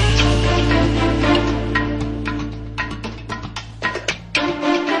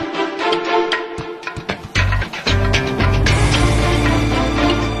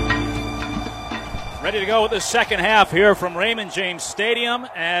go with the second half here from Raymond James Stadium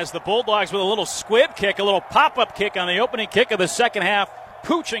as the Bulldogs with a little squib kick, a little pop-up kick on the opening kick of the second half,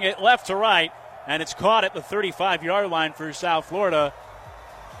 pooching it left to right, and it's caught at the 35-yard line for South Florida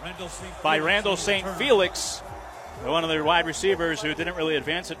by Randall St. Felix, one of their wide receivers who didn't really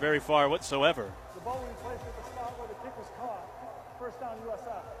advance it very far whatsoever. The ball was placed at the spot where the kick was caught. First down,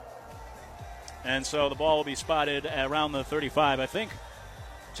 USF. And so the ball will be spotted around the 35. I think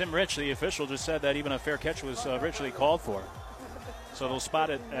Tim Rich, the official, just said that even a fair catch was richly called for. So they'll spot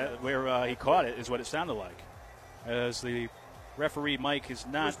it where he caught it is what it sounded like. As the referee mic is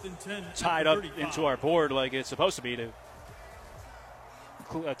not tied up into our board like it's supposed to be to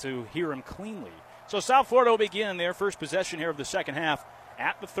hear him cleanly. So South Florida will begin their first possession here of the second half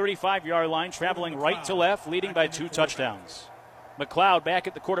at the 35-yard line, traveling right to left, leading by 2 touchdowns. McLeod back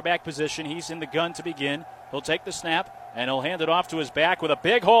at the quarterback position. He's in the gun to begin. He'll take the snap, and he'll hand it off to his back with a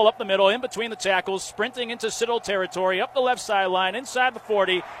big hole up the middle, in between the tackles, sprinting into Citadel territory, up the left sideline, inside the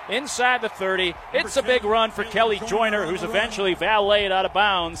 40, inside the 30. It's a big run for Kelly Joyner, who's eventually valeted out of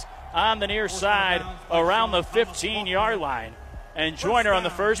bounds on the near side around the 15-yard line. And Joyner on the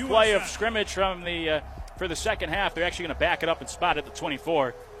first play of scrimmage from for the second half, they're actually going to back it up and spot at the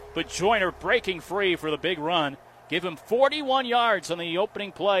 24. But Joyner breaking free for the big run. Give him 41 yards on the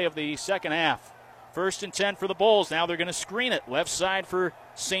opening play of the second half. 1st and 10 for the Bulls. Now they're going to screen it. Left side for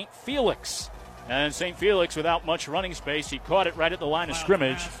St. Felix. And St. Felix, without much running space, he caught it right at the line of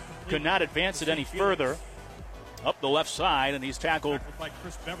scrimmage. Could not advance it any further. Up the left side, and he's tackled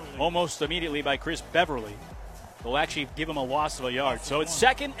almost immediately by Chris Beverly. They'll actually give him a loss of a yard. So it's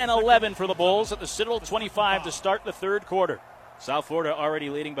 2nd and 11 for the Bulls at the Citadel 25 to start the third quarter. South Florida already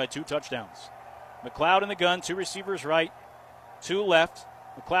leading by 2 touchdowns. McLeod in the gun, 2 receivers right, 2 left.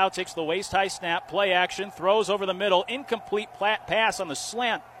 McLeod takes the waist-high snap, play action, throws over the middle, incomplete pass on the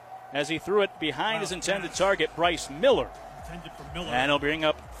slant as he threw it behind his intended target, Bryce Miller. And he'll bring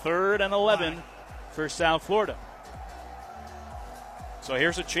up 3rd and 11 for South Florida. So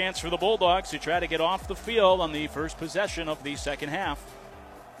here's a chance for the Bulldogs to try to get off the field on the first possession of the second half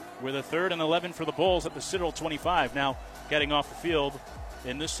with a 3rd and 11 for the Bulls at the Citadel 25. Now, getting off the field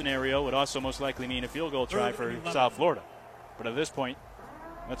in this scenario would also most likely mean a field goal try for South Florida. But at this point,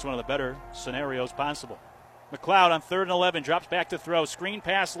 that's one of the better scenarios possible. McLeod on 3rd and 11, drops back to throw. Screen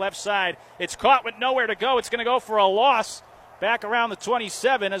pass left side. It's caught with nowhere to go. It's going to go for a loss back around the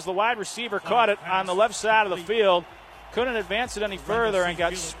 27 as the wide receiver caught it on the left side of the field. Couldn't advance it any further and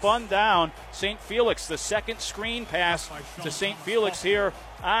got spun down. St. Felix, the second screen pass to St. Felix here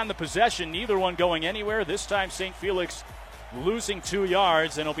on the possession. Neither one going anywhere. This time St. Felix losing 2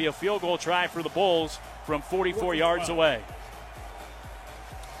 yards, and it'll be a field goal try for the Bulls from 44 yards away.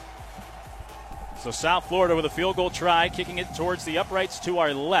 So South Florida with a field goal try, kicking it towards the uprights to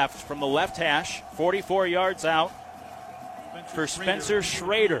our left from the left hash. 44 yards out for Spencer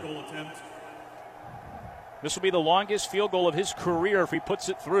Schrader. This will be the longest field goal of his career if he puts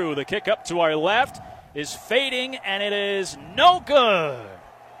it through. The kick up to our left is fading, and it is no good.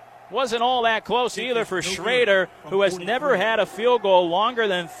 Wasn't all that close either for Schrader, who has never had a field goal longer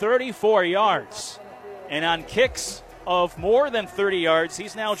than 34 yards. And on kicks of more than 30 yards,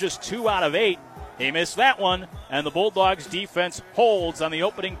 he's now just 2 out of 8. He missed that one, and the Bulldogs defense holds on the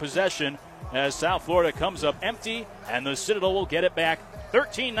opening possession as South Florida comes up empty, and the Citadel will get it back.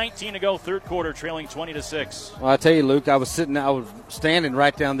 13-19 to go, third quarter, trailing 20-6. Well, I tell you, Luke, I was standing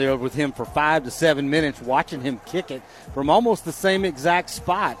right down there with him for 5 to 7 minutes watching him kick it from almost the same exact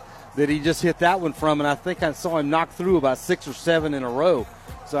spot that he just hit that one from, and I think I saw him knock through about 6 or 7 in a row.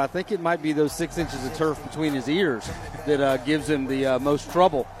 So I think it might be those 6 inches of turf between his ears that gives him the most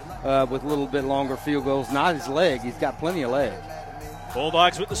trouble with a little bit longer field goals. Not his leg. He's got plenty of leg.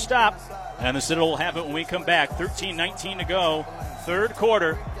 Bulldogs with the stop, and the Citadel will have it when we come back. 13-19 to go, third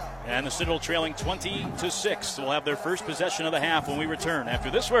quarter, and the Citadel trailing 20-6. We'll have their first possession of the half when we return. After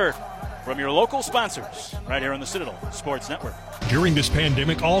this word from your local sponsors right here on the Citadel Sports Network. During this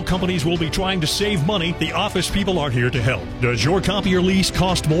pandemic, all companies will be trying to save money. The office people are here to help. Does your copier lease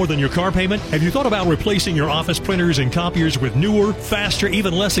cost more than your car payment? Have you thought about replacing your office printers and copiers with newer, faster,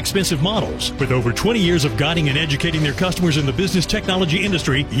 even less expensive models? With over 20 years of guiding and educating their customers in the business technology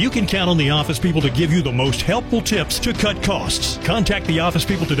industry, you can count on the office people to give you the most helpful tips to cut costs. Contact the office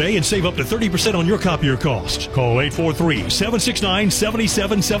people today and save up to 30% on your copier costs. Call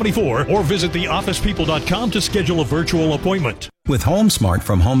 843-769-7774 or visit theofficepeople.com to schedule a virtual appointment. With HomeSmart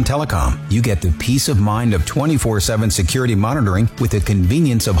from Home Telecom, you get the peace of mind of 24/7 security monitoring with the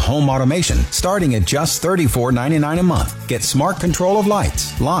convenience of home automation, starting at just $34.99 a month. Get smart control of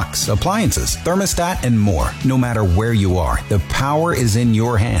lights, locks, appliances, thermostat, and more. No matter where you are, the power is in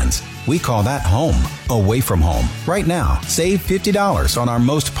your hands. We call that home, away from home. Right now, save $50 on our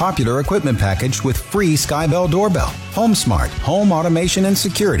most popular equipment package with free Skybell doorbell. HomeSmart, home automation and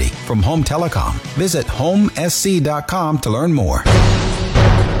security from Home Telecom. Visit homesc.com to learn more.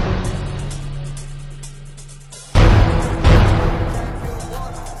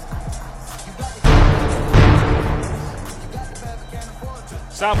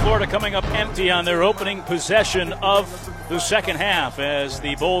 South Florida coming up empty on their opening possession of the second half as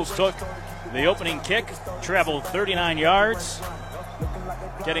the Bulls took the opening kick, traveled 39 yards,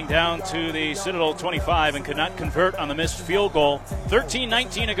 getting down to the Citadel 25 and could not convert on the missed field goal.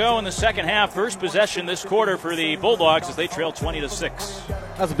 13-19 to go in the second half. First possession this quarter for the Bulldogs as they trail 20-6.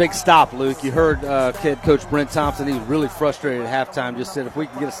 That was a big stop, Luke. You heard head coach Brent Thompson. He was really frustrated at halftime. Just said, if we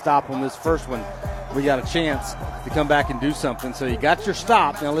can get a stop on this first one, we got a chance to come back and do something. So you got your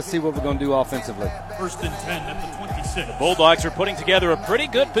stop. Now let's see what we're going to do offensively. First and 10 at the 26. The Bulldogs are putting together a pretty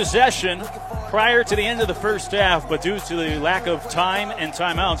good possession prior to the end of the first half, but due to the lack of time and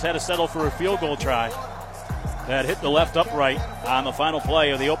timeouts, had to settle for a field goal try that hit the left upright on the final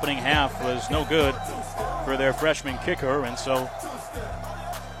play of the opening half. Was no good for their freshman kicker, and so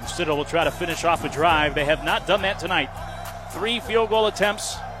Citadel will try to finish off a drive. They have not done that tonight. 3 field goal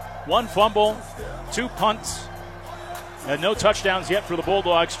attempts, 1 fumble, 2 punts, and no touchdowns yet for the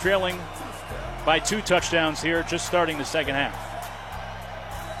Bulldogs, trailing by 2 touchdowns here, just starting the second half.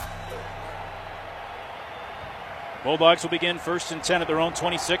 Bulldogs will begin first and 10 at their own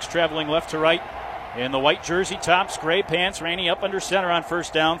 26, traveling left to right in the white jersey tops, gray pants. Rainey up under center on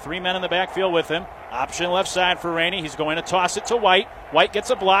first down. 3 men in the backfield with him. Option left side for Rainey. He's going to toss it to White. White gets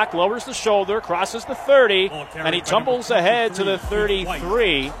a block, lowers the shoulder, crosses the 30, and he tumbles ahead to the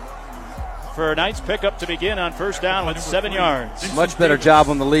 33 for a nice pickup to begin on first down with 7 yards. Much better job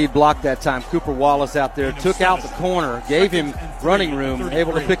on the lead block that time. Cooper Wallace out there took out the corner, gave him running room,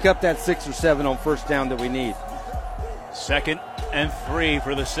 able to pick up that 6 or 7 on first down that we need. 2nd and 3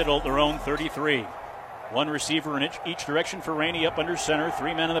 for the Citadel at their own 33. 1 receiver in each direction for Rainey up under center.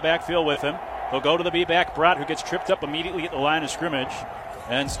 3 men in the backfield with him. He'll go to the B-back, Brott, who gets tripped up immediately at the line of scrimmage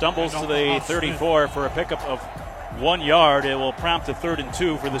and stumbles to the 34 for a pickup of 1 yard. It will prompt a 3rd and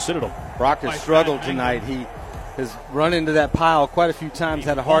 2 for the Citadel. Brock has struggled tonight. He has run into that pile quite a few times,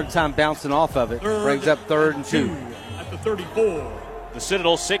 had a hard time bouncing off of it. Brings up 3rd and 2. At the 34. The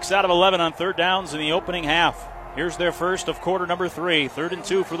Citadel 6 out of 11 on 3rd downs in the opening half. Here's their first of quarter number 3. 3rd and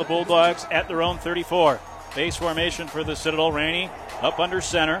 2 for the Bulldogs at their own 34. Base formation for the Citadel. Rainey up under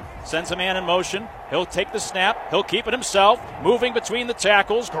center. Sends a man in motion. He'll take the snap. He'll keep it himself. Moving between the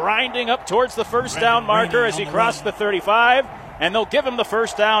tackles. Grinding up towards the first down marker as he crossed the 35. And they'll give him the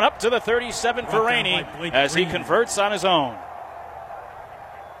first down up to the 37 for Rainey as he converts on his own.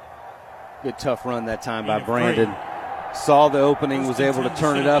 Good tough run that time by Brandon. Saw the opening, was able to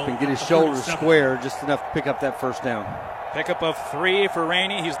turn it up and get his shoulders square just enough to pick up that first down. Pickup of 3 for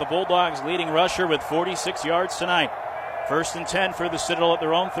Rainey. He's the Bulldogs' leading rusher with 46 yards tonight. 1st and 10 for the Citadel at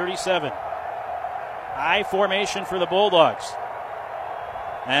their own 37. I formation for the Bulldogs.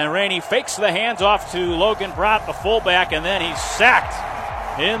 And Rainey fakes the handoff to Logan Brott, the fullback, and then he's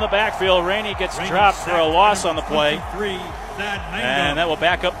sacked in the backfield. Rainey gets dropped for a loss on the play. And that will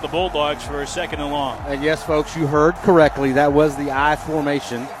back up the Bulldogs for a 2nd and long. And yes, folks, you heard correctly. That was the I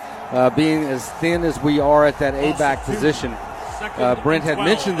formation. Being as thin as we are at that A-back position, Brent had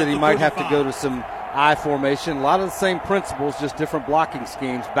mentioned that he might have to go to some I formation. A lot of the same principles, just different blocking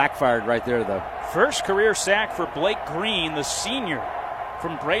schemes. Backfired right there, though. First career sack for Blake Green, the senior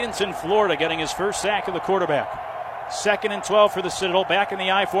from Bradenton, Florida, getting his first sack of the quarterback. 2nd and 12 for the Citadel, back in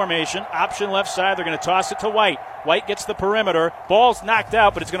the I formation. Option left side, they're going to toss it to White. White gets the perimeter. Ball's knocked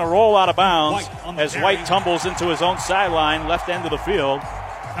out, but it's going to roll out of bounds as White tumbles into his own sideline, left end of the field.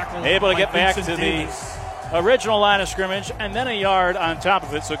 Able to get back to the original line of scrimmage and then a yard on top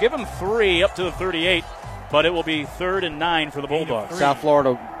of it. So give him 3 up to the 38, but it will be 3rd and 9 for the Bulldogs. South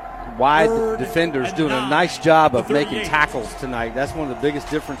Florida wide defenders doing a nice job of making tackles tonight. That's one of the biggest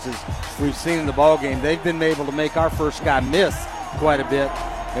differences we've seen in the ball game. They've been able to make our first guy miss quite a bit,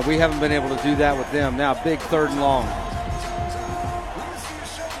 and we haven't been able to do that with them. Now big 3rd and long.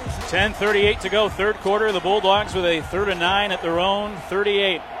 10:38 to go, 3rd quarter. The Bulldogs with a 3rd and 9 at their own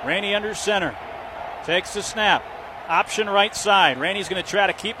 38. Rainey under center. Takes the snap. Option right side. Rainey's going to try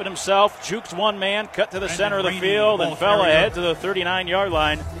to keep it himself. Jukes one man, cut to the center of the field, and fell ahead to the 39-yard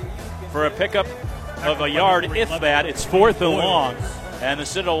line for a pickup of a yard, if that. It's 4th and long, and the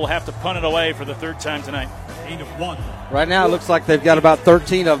Citadel will have to punt it away for the 3rd time tonight. Right now it looks like they've got about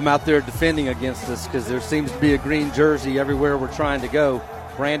 13 of them out there defending against us because there seems to be a green jersey everywhere we're trying to go.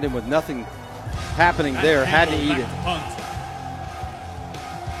 Brandon, with nothing happening there, had to eat it.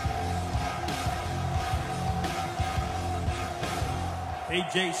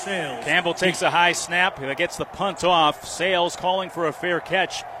 A.J. Sales. Campbell takes a high snap. He gets the punt off. Sales calling for a fair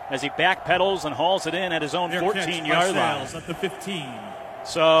catch as he backpedals and hauls it in at his own 14-yard line. At the 15.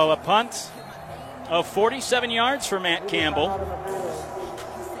 So a punt of 47 yards for Matt Campbell.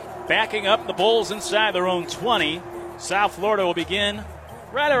 Backing up the Bulls inside their own 20. South Florida will begin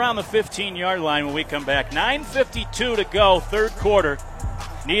right around the 15-yard line when we come back. 9:52 to go, third quarter.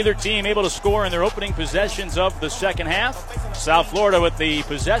 Neither team able to score in their opening possessions of the second half. South Florida with the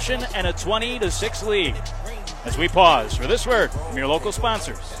possession and a 20-6 lead. As we pause for this word from your local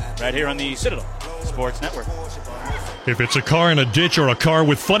sponsors, right here on the Citadel Sports Network. If it's a car in a ditch or a car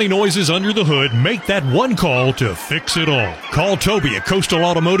with funny noises under the hood, make that one call to fix it all. Call Toby at Coastal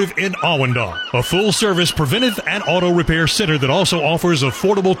Automotive in Awandon, a full-service preventive and auto repair center that also offers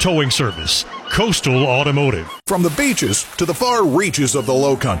affordable towing service. Coastal Automotive. From the beaches to the far reaches of the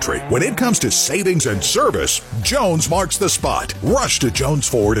low country, when it comes to savings and service, Jones marks the spot. Rush to Jones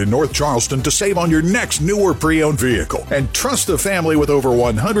Ford in North Charleston to save on your next new or pre-owned vehicle. And trust the family with over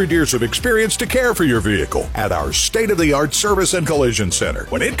 100 years of experience to care for your vehicle at our state-of-the-art service and collision center.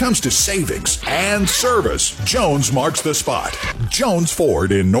 When it comes to savings and service, Jones marks the spot. Jones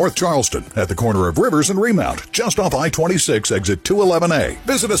Ford in North Charleston at the corner of Rivers and Remount, just off I-26 exit 211A.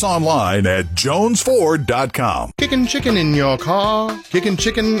 Visit us online at jonesford.com. Kicking chicken in your car, kicking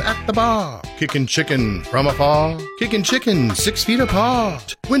chicken at the bar, kicking chicken from afar, kicking chicken 6 feet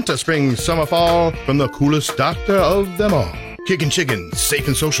apart. Winter, spring, summer, fall, from the coolest doctor of them all. Kicking chicken, safe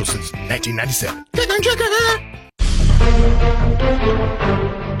and social since 1997. Kicking chicken!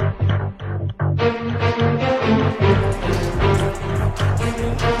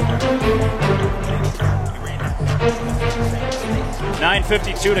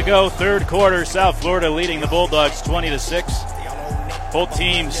 9:52 to go, third quarter. South Florida leading the Bulldogs 20-6. Both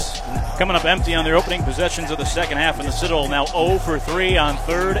teams coming up empty on their opening possessions of the second half, and the Citadel now 0 for 3 on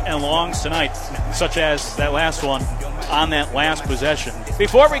third and longs tonight, such as that last one on that last possession.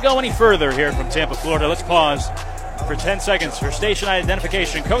 Before we go any further here from Tampa, Florida, let's pause for 10 seconds for station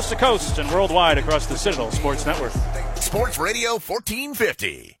identification coast to coast and worldwide across the Citadel Sports Network. Sports Radio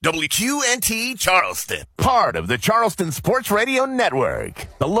 1450, WQNT Charleston, part of the Charleston Sports Radio Network,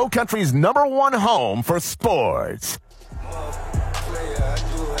 the Low Country's #1 home for sports.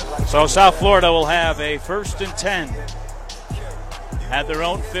 So South Florida will have a 1st and 10 at their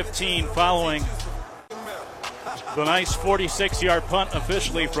own 15 following the nice 46-yard punt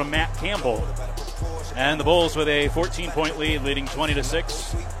officially from Matt Campbell. And the Bulls with a 14-point lead, leading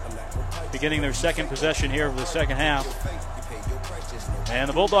 20-6, beginning their second possession here of the second half. And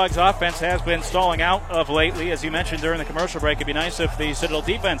the Bulldogs offense has been stalling out of lately. As you mentioned during the commercial break, it'd be nice if the Citadel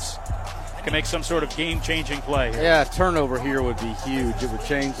defense can make some sort of game-changing play. Yeah, a turnover here would be huge. It would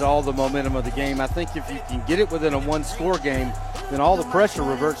change all the momentum of the game. I think if you can get it within a one-score game, then all the pressure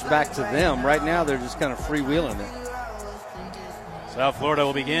reverts back to them. Right now, they're just kind of freewheeling it. South Florida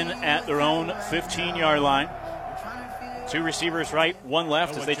will begin at their own 15-yard line. 2 receivers right, 1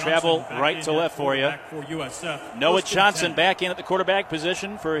 left as they travel right to left for you. Noah Johnson back in at the quarterback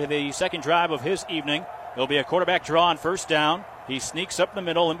position for the second drive of his evening. There'll be a quarterback draw on first down. He sneaks up the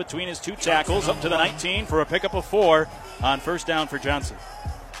middle in between his 2 tackles up to the 19 for a pickup of 4 on first down for Johnson.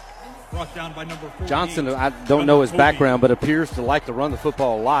 Brought down by number 14. Johnson, I don't know his background, but appears to like to run the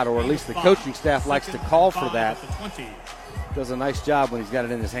football a lot, or at least the coaching staff likes to call for that. Does a nice job when he's got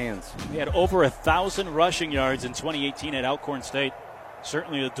it in his hands. He had over 1,000 rushing yards in 2018 at Alcorn State.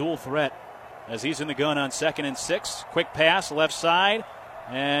 Certainly a dual threat as he's in the gun on 2nd and 6. Quick pass left side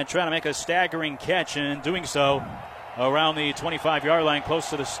and trying to make a staggering catch, and doing so around the 25-yard line close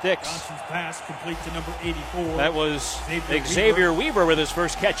to the sticks. Johnson's pass complete to number 84. That was Xavier Weaver with his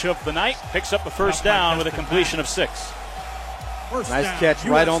first catch of the night. Picks up the first down with a completion of 6. Nice catch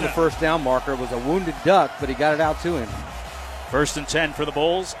right on the first down marker. It was a wounded duck, but he got it out to him. 1st and 10 for the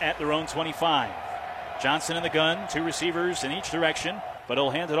Bulls at their own 25. Johnson in the gun, 2 receivers in each direction, but he'll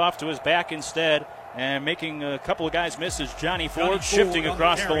hand it off to his back instead, and making a couple of guys miss is Johnny Ford, shifting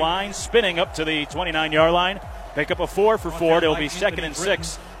across the line, spinning up to the 29-yard line. Pick up a 4 for Ford. It'll be 2nd and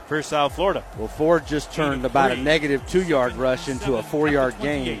 6 for South Florida. Well, Ford just turned about a negative 2-yard rush into a 4-yard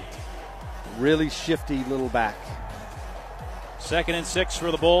gain. Really shifty little back. 2nd and 6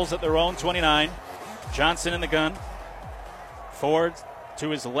 for the Bulls at their own 29. Johnson in the gun. Ford to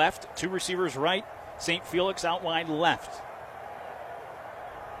his left, 2 receivers right. St. Felix out wide left.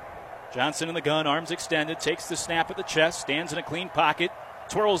 Johnson in the gun, arms extended, takes the snap at the chest, stands in a clean pocket,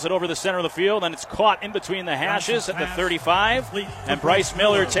 twirls it over the center of the field, and it's caught in between the hashes at the 35. And Bryce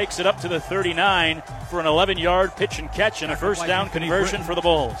Miller takes it up to the 39 for an 11-yard pitch and catch and a first down conversion for the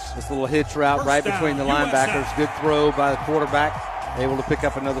Bulls. This little hitch route right between the linebackers. Good throw by the quarterback. able to pick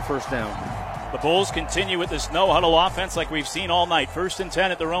up another first down. The Bulls continue with this no-huddle offense like we've seen all night. 1st and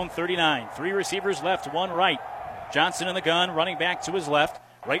 10 at their own 39. 3 receivers left, 1 right. Johnson in the gun, running back to his left.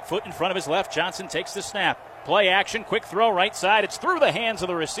 Right foot in front of his left. Johnson takes the snap. Play action, quick throw, right side. It's through the hands of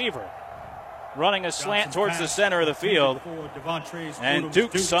the receiver. Running a slant towards the center of the field. And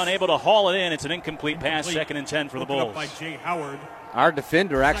Duke's unable to haul it in. It's an incomplete pass, 2nd and 10 for the Bulls. Our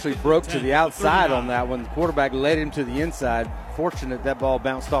defender actually broke to the outside on that one. The quarterback led him to the inside. Fortunate that ball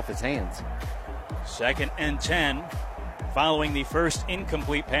bounced off his hands. 2nd and 10, following the first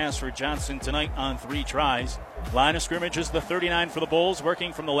incomplete pass for Johnson tonight on 3 tries. Line of scrimmage is the 39 for the Bulls,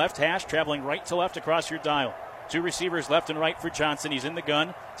 working from the left hash, traveling right to left across your dial. 2 receivers left and right for Johnson. He's in the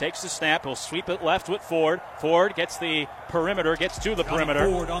gun, takes the snap. He'll sweep it left with Ford. Ford gets the perimeter, gets to the perimeter,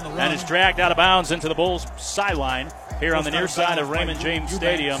 and is dragged out of bounds into the Bulls' sideline here on the near side of Raymond James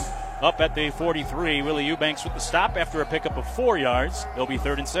Stadium. Up at the 43, Willie Eubanks with the stop after a pickup of 4 yards. It'll be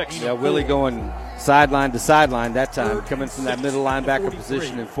 3rd and 6. Yeah, Willie going sideline to sideline that time, coming from that middle linebacker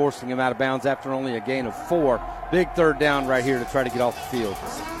position and forcing him out of bounds after only a gain of 4. Big 3rd down right here to try to get off the field.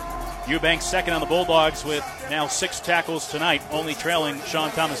 Eubanks second on the Bulldogs with now 6 tackles tonight, only trailing Sean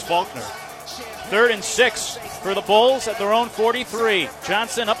Thomas Faulkner. 3rd and 6 for the Bulls at their own 43.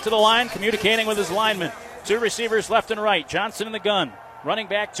 Johnson up to the line, communicating with his linemen. 2 receivers left and right. Johnson in the gun. Running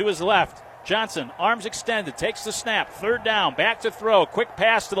back to his left. Johnson, arms extended, takes the snap. 3rd down, back to throw. Quick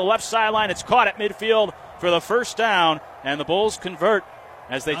pass to the left sideline. It's caught at midfield for the first down, and the Bulls convert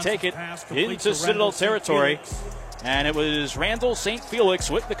as they take it into Citadel territory. And it was Randall St. Felix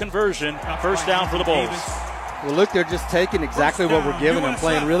with the conversion. First down for the Bulls. Well, look, they're just taking exactly what we're giving them,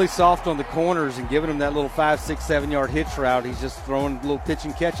 playing really soft on the corners and giving them that little 5, 6, 7-yard hitch route. He's just throwing a little pitch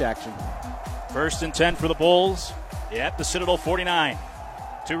and catch action. 1st and 10 for the Bulls at the Citadel 49.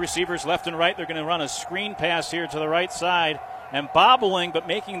 2 receivers left and right. They're going to run a screen pass here to the right side. And bobbling but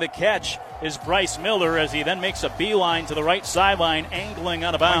making the catch is Bryce Miller as he then makes a beeline to the right sideline, angling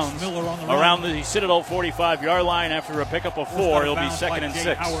out of bounds around the Citadel 45-yard line after a pickup of 4. It'll be 2nd and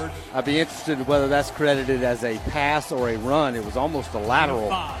 6. I'd be interested in whether that's credited as a pass or a run. It was almost a lateral.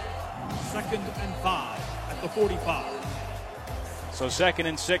 2nd and 5 at the 45. So 2nd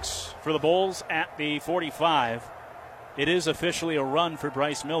and 6 for the Bulls at the 45. It is officially a run for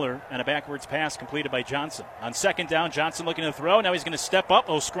Bryce Miller and a backwards pass completed by Johnson. On 2nd down, Johnson looking to throw. Now he's going to step up.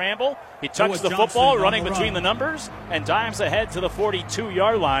 He'll scramble. He tucks the football, running between the numbers, and dimes ahead to the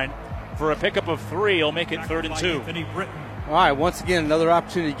 42-yard line for a pickup of 3. He'll make it 3rd and 2. All right, once again, another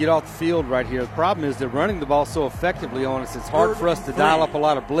opportunity to get off the field right here. The problem is they're running the ball so effectively on us, it's hard for us to dial up a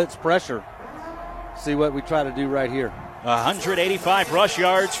lot of blitz pressure. See what we try to do right here. 185 rush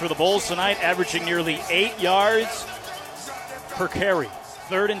yards for the Bulls tonight, averaging nearly 8 yards per carry.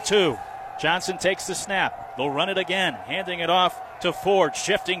 3rd and 2. Johnson takes the snap. They'll run it again, handing it off to Ford,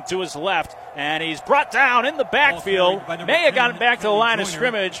 shifting to his left, and he's brought down in the backfield. May have gotten back to the line of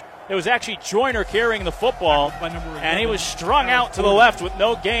scrimmage. It was actually Joyner carrying the football, and he was strung out to the left with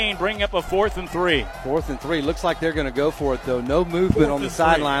no gain, bringing up a 4th and 3. 4th and 3. Looks like they're going to go for it, though. No movement on the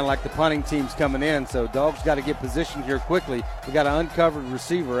sideline like the punting team's coming in, so Dogs got to get positioned here quickly. We got an uncovered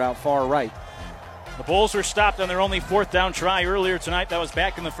receiver out far right. The Bulls were stopped on their only 4th down try earlier tonight. That was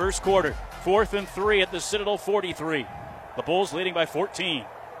back in the first quarter. 4th and 3 at the Citadel 43. The Bulls leading by 14.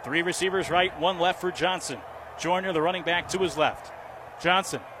 3 receivers right, 1 left for Johnson. Joyner, the running back, to his left.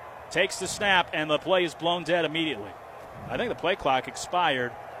 Johnson takes the snap, and the play is blown dead immediately. I think the play clock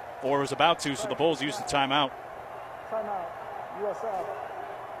expired or was about to, so the Bulls used the timeout. Timeout. USF.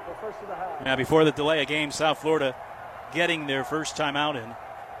 The first of the half. Now, before the delay of game, South Florida getting their first timeout in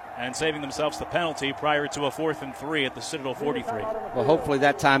and saving themselves the penalty prior to a 4th and 3 at the Citadel 43. Well, hopefully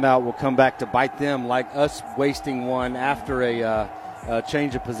that timeout will come back to bite them, like us wasting one after a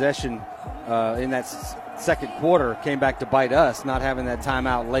change of possession in that second quarter came back to bite us, not having that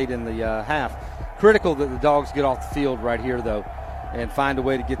timeout late in the half. Critical that the Dogs get off the field right here, though, and find a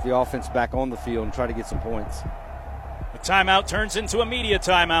way to get the offense back on the field and try to get some points. The timeout turns into a media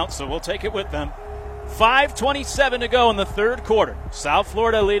timeout, so we'll take it with them. 5:27 to go in the third quarter. South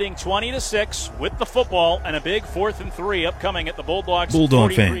Florida leading 20-6 with the football, and a big 4th and 3 upcoming at the Bulldogs'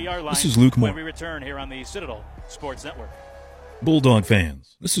 43-yard line. This is Luke Moore. When we return here on the Citadel Sports Network. Bulldog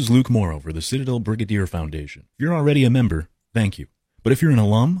fans, this is Luke Moore over the Citadel Brigadier Foundation. If you're already a member, thank you. But if you're an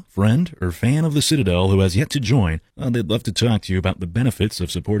alum, friend, or fan of the Citadel who has yet to join, they'd love to talk to you about the benefits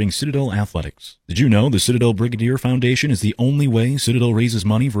of supporting Citadel athletics. Did you know the Citadel Brigadier Foundation is the only way Citadel raises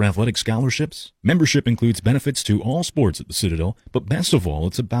money for athletic scholarships? Membership includes benefits to all sports at the Citadel, but best of all,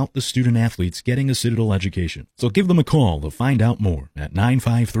 it's about the student athletes getting a Citadel education. So give them a call to find out more at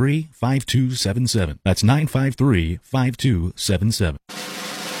 953-5277. That's 953-5277.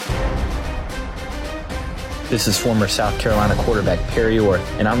 This is former South Carolina quarterback Perry Orth,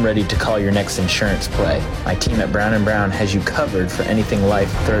 and I'm ready to call your next insurance play. My team at Brown & Brown has you covered for anything life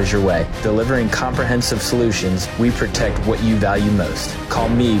throws your way. Delivering comprehensive solutions, we protect what you value most. Call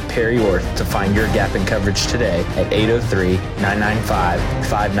me, Perry Orth, to find your gap in coverage today at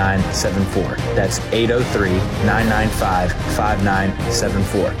 803-995-5974. That's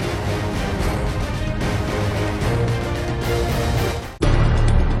 803-995-5974.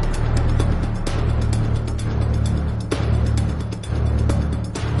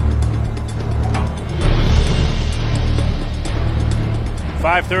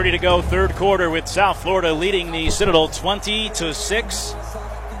 5:30 to go, third quarter, with South Florida leading the Citadel 20-6.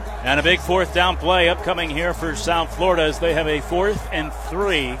 And a big fourth down play upcoming here for South Florida as they have a 4th and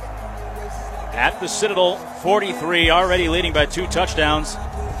 3 at the Citadel 43, already leading by 2 touchdowns.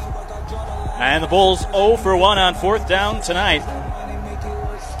 And the Bulls 0 for 1 on 4th down tonight.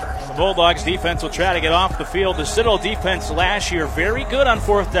 The Bulldogs defense will try to get off the field. The Citadel defense last year very good on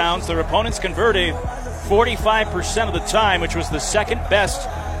 4th downs. Their opponents converted 45% of the time, which was the second best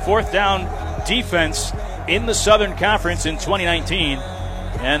 4th down defense in the Southern Conference in 2019.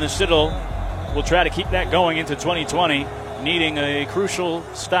 And the Citadel will try to keep that going into 2020, needing a crucial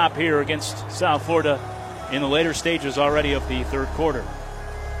stop here against South Florida in the later stages already of the third quarter.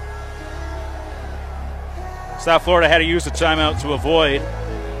 South Florida had to use the timeout to avoid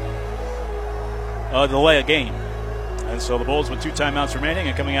a delay of game. And so the Bulls with 2 timeouts remaining,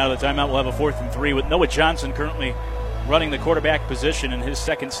 and coming out of the timeout will have a 4th and 3 with Noah Johnson currently running the quarterback position in his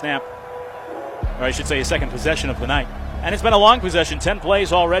second snap, or I should say his second possession of the night. And it's been a long possession, 10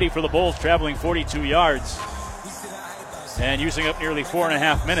 plays already for the Bulls, traveling 42 yards and using up nearly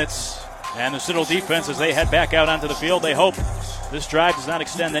 4.5 minutes. And the Citadel defense, as they head back out onto the field, they hope this drive does not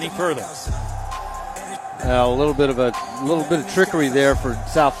extend any further. A little bit of trickery there for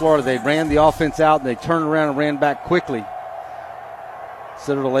South Florida. They ran the offense out, and they turned around and ran back quickly.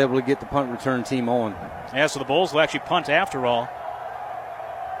 Citadel able to get the punt return team on. Yeah, so the Bulls will actually punt after all.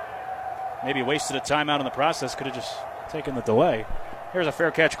 Maybe wasted a timeout in the process. Could have just taken the delay. Here's a fair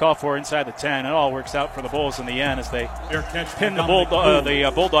catch call for inside the 10. It all works out for the Bulls in the end as they pin the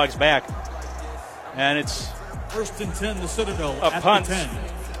Bulldogs back. And it's 1st and 10, the Citadel a at punt the 10.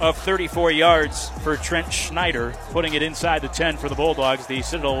 of 34 yards for Trent Schneider, putting it inside the 10 for the Bulldogs. The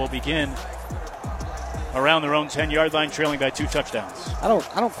Citadel will begin around their own 10-yard line, trailing by 2 touchdowns. I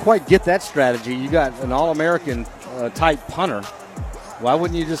don't quite get that strategy. You got an All-American type punter. Why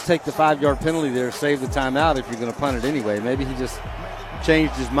wouldn't you just take the 5-yard penalty there, save the timeout if you're going to punt it anyway? Maybe he just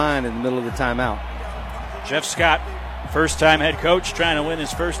changed his mind in the middle of the timeout. Jeff Scott, first-time head coach, trying to win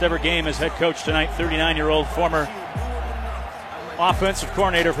his first ever game as head coach tonight. 39-year-old former offensive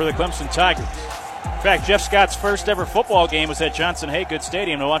coordinator for the Clemson Tigers. In fact, Jeff Scott's first ever football game was at Johnson Haygood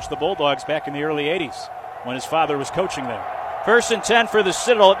Stadium to watch the Bulldogs back in the early 80s when his father was coaching there. 1st and 10 for the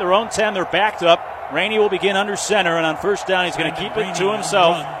Citadel at their own 10. They're backed up. Rainey will begin under center, and on 1st down he's going to keep it to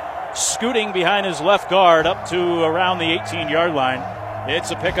himself, scooting behind his left guard up to around the 18-yard line.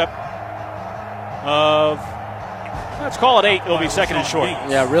 It's a pickup of, let's call it 8. It'll be 2nd and short.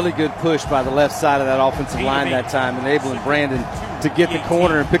 Yeah, really good push by the left side of that offensive line that time, enabling Brandon to get the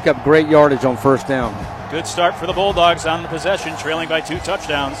corner and pick up great yardage on 1st down. Good start for the Bulldogs on the possession, trailing by 2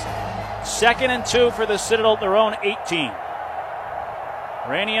 touchdowns. 2nd and 2 for the Citadel at their own 18.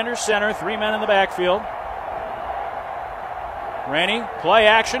 Rainey under center, 3 men in the backfield. Rainey, play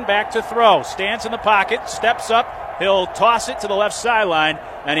action, back to throw. Stands in the pocket, steps up. He'll toss it to the left sideline,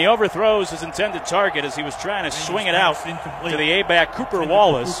 and he overthrows his intended target as he was trying to swing it out to the A-back, Cooper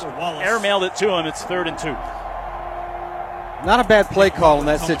Wallace. Airmailed it to him. It's 3rd and 2. Not a bad play call in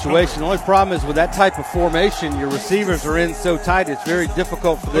that situation. The only problem is with that type of formation, your receivers are in so tight, it's very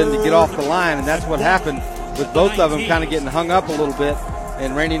difficult for them to get off the line, and that's what happened with both of them kind of getting hung up a little bit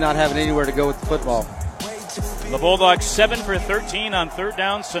and Rainey not having anywhere to go with the football. The Bulldogs 7 for 13 on 3rd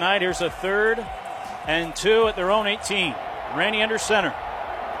downs tonight. Here's a 3rd and 2 at their own 18. Rainey under center.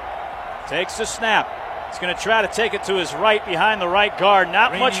 Takes the snap. He's going to try to take it to his right behind the right guard.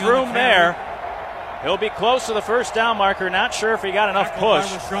 Not much room there. He'll be close to the 1st down marker. Not sure if he got enough push.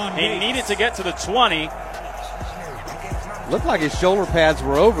 He needed to get to the 20. Looked like his shoulder pads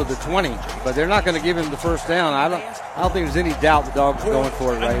were over the 20, but they're not going to give him the first down. I don't think there's any doubt the Dogs are going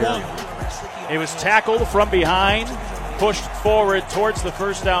for it right here. He was tackled from behind, pushed forward towards the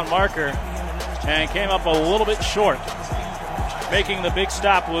first down marker, and came up a little bit short. Making the big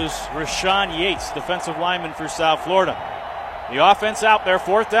stop was Rashawn Yates, defensive lineman for South Florida. The offense out there,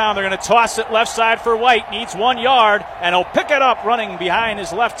 fourth down. They're going to toss it left side for White. Needs 1 yard, and he'll pick it up running behind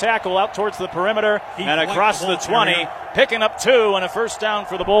his left tackle out towards the perimeter and across the 20. Picking up 2 and a first down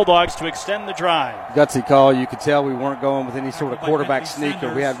for the Bulldogs to extend the drive. Gutsy call. You could tell we weren't going with any sort of quarterback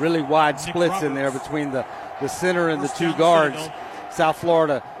sneaker. We had really wide splits in there between the center and the 2 guards. South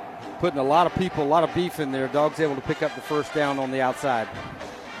Florida putting a lot of people, a lot of beef in there. Dogs able to pick up the first down on the outside.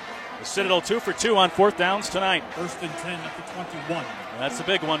 The Citadel 2 for 2 on fourth downs tonight. 1st and 10 at the 21. That's a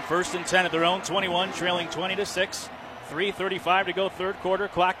big one. 1st and 10 at their own 21, trailing 20-6. 3:35 to go, third quarter.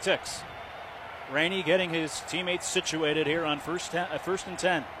 Clock ticks. Rainey getting his teammates situated here on first and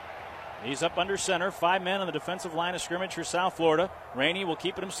 10. He's up under center. 5 men on the defensive line of scrimmage for South Florida. Rainey will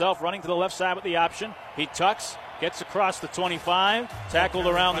keep it himself, running to the left side with the option. He tucks, gets across the 25, tackled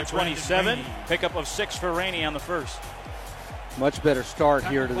around the 27. Pickup of 6 for Rainey on the first. Much better start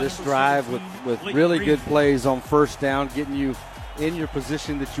here to this drive with really good plays on first down, getting you in your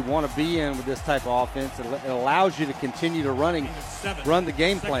position that you want to be in with this type of offense. It allows you to continue to run the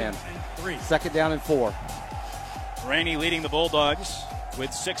game plan. 2nd down and 4. Rainey leading the Bulldogs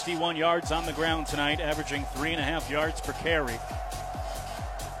with 61 yards on the ground tonight, averaging 3.5 yards per carry.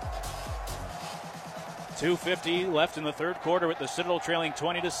 2:50 left in the third quarter with the Citadel trailing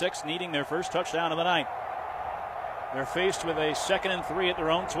 20-6, needing their first touchdown of the night. They're faced with a 2nd and 3 at their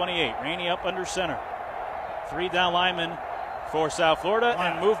own 28. Rainey up under center. 3 down linemen for South Florida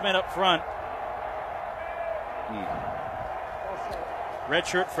and movement up front.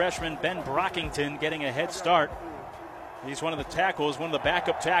 Redshirt freshman Ben Brockington getting a head start. He's one of the tackles, one of the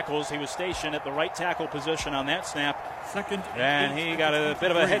backup tackles. He was stationed at the right tackle position on that snap. And he got a bit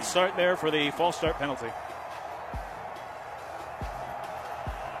of a head start there for the false start penalty.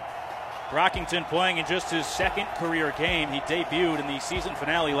 Brockington playing in just his 2nd career game. He debuted in the season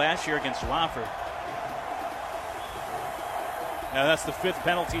finale last year against Wofford. Now that's the 5th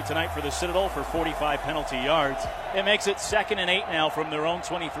penalty tonight for the Citadel for 45 penalty yards. It makes it 2nd and 8 now from their own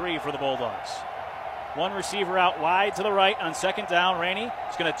 23 for the Bulldogs. 1 receiver out wide to the right on 2nd down. Rainey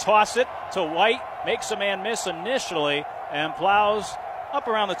is going to toss it to White. Makes a man miss initially and plows up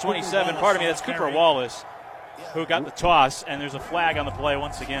around the 27. Pardon me, that's Cooper Wallace who got the toss, and there's a flag on the play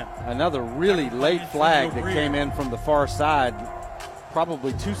once again. Another really late flag that came in from the far side,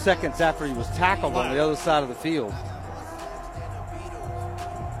 probably 2 seconds after he was tackled on the other side of the field.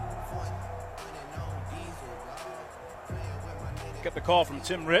 Get the call from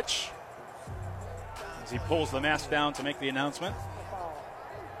Tim Rich as he pulls the mask down to make the announcement.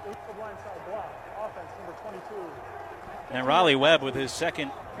 And Raleigh Webb with his 2nd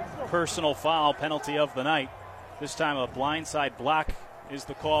personal foul penalty of the night. This time a blindside block is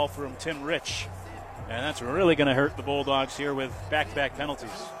the call from Tim Rich. And that's really going to hurt the Bulldogs here with back-to-back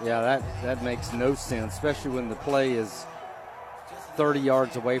penalties. Yeah, that makes no sense, especially when the play is 30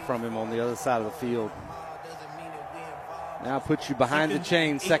 yards away from him on the other side of the field. Now puts you behind the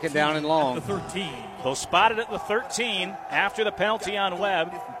chain, 2nd down and long. They'll spot it at the 13 after the penalty on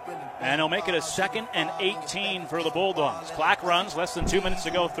Webb. And he'll make it a 2nd and 18 for the Bulldogs. Clock runs, less than 2 minutes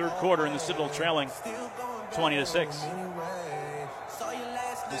to go, third quarter, and the Citadel trailing 20-6.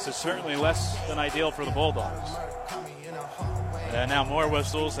 This is certainly less than ideal for the Bulldogs. And now more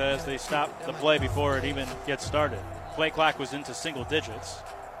whistles as they stop the play before it even gets started. Play clock was into single digits.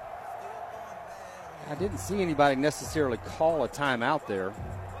 I didn't see anybody necessarily call a timeout there.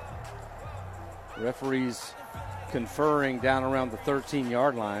 Referees conferring down around the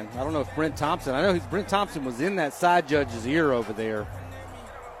 13-yard line. I don't know if Brent Thompson was in that side judge's ear over there.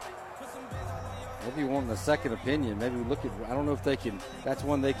 Maybe wanting a second opinion. Maybe look at, I don't know if that's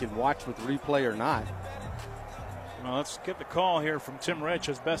one they can watch with replay or not. Well, let's get the call here from Tim Rich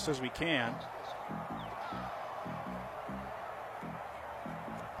as best as we can.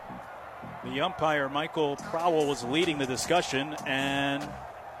 The umpire, Michael Crowell, was leading the discussion, and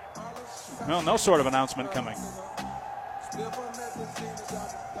no sort of announcement coming.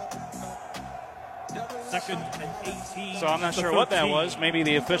 2nd and 18. So I'm not sure what that was. Maybe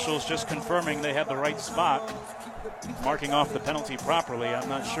the officials just confirming they had the right spot, marking off the penalty properly. I'm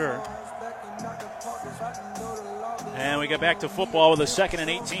not sure. And we get back to football with a 2nd and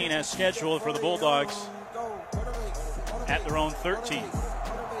 18 as scheduled for the Bulldogs at their own 13.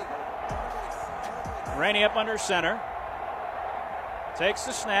 Rainey up under center. Takes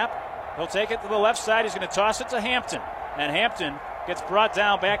the snap. He'll take it to the left side. He's going to toss it to Hampton. And Hampton gets brought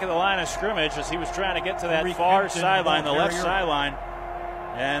down back at the line of scrimmage as he was trying to get to that far sideline, the left sideline.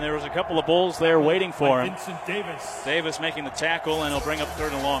 And there was a couple of Bulls there waiting for him. Vincent Davis. Davis making the tackle, and he'll bring up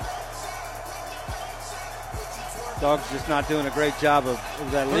 3rd and long. Dogs just not doing a great job of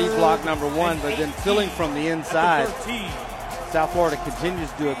that lead block number 1, but then filling from the inside. South Florida continues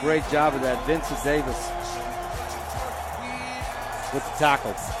to do a great job of that. Vincent Davis with the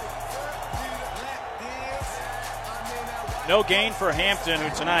tackle. No gain for Hampton, who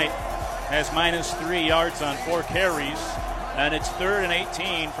tonight has -3 yards on 4 carries. And it's 3rd and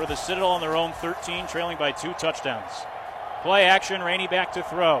 18 for the Citadel on their own 13, trailing by 2 touchdowns. Play action, Rainey back to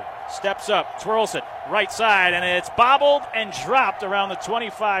throw. Steps up, twirls it, right side, and it's bobbled and dropped around the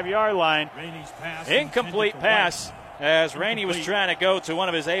 25-yard line. Rainey's pass. Incomplete pass as Rainey was trying to go to one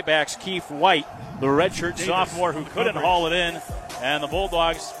of his A-backs, Keith White, the redshirt sophomore who couldn't haul it in. And the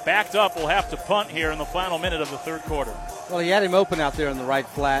Bulldogs backed up will have to punt here in the final minute of the 3rd quarter. Well, he had him open out there in the right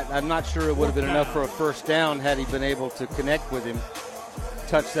flat. I'm not sure it would have been enough for a first down had he been able to connect with him.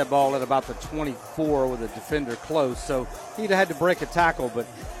 Touched that ball at about the 24 with a defender close. So he'd have had to break a tackle, but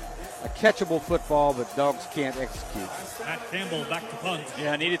a catchable football, but Dogs can't execute. Matt Campbell back to punt.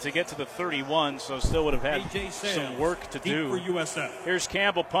 Yeah, needed to get to the 31, so still would have had some work to do. For USF. Here's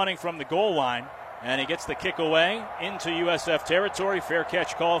Campbell punting from the goal line. And he gets the kick away into USF territory. Fair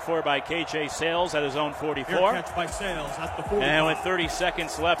catch called for by KJ Sales at his own 44. Fair catch by Sales at the 45. And with 30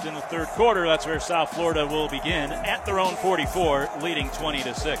 seconds left in the 3rd quarter, that's where South Florida will begin at their own 44, leading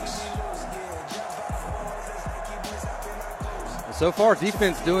 20-6. So far,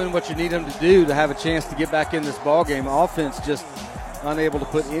 defense doing what you need them to do to have a chance to get back in this ball game. Offense just unable to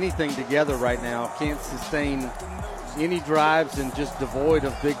put anything together right now. Can't sustain any drives and just devoid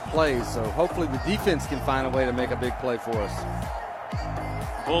of big plays. So hopefully the defense can find a way to make a big play for us.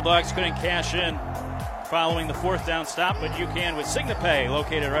 Bulldogs couldn't cash in following the 4th down stop, but you can with SignaPay,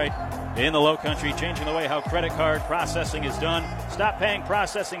 located right in the Low Country, changing the way how credit card processing is done. Stop paying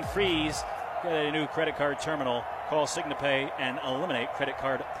processing fees. Get a new credit card terminal. Call SignaPay and eliminate credit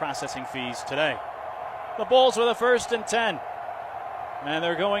card processing fees today. The Bulls with a 1st and 10. And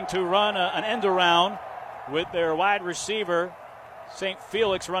they're going to run an end around with their wide receiver, St.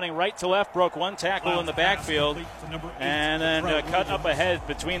 Felix, running right to left, broke 1 tackle in the backfield, and then cut up ahead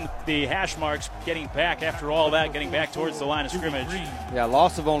between the hash marks, getting back after all that, getting back towards the line of scrimmage. Yeah,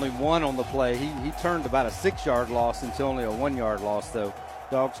 loss of only 1 on the play. He turned about a 6-yard loss into only a 1-yard loss, though.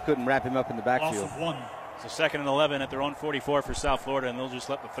 Dogs couldn't wrap him up in the backfield. Loss of 1. So 2nd and 11 at their own 44 for South Florida, and they'll just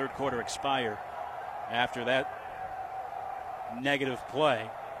let the 3rd quarter expire after that negative play.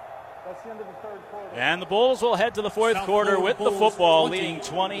 That's the end of the 3rd quarter. And the Bulls will head to the 4th quarter with the football, leading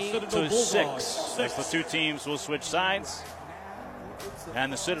 20-6. As the 2 teams will switch sides.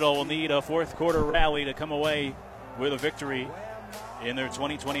 And the Citadel will need a 4th quarter rally to come away with a victory in their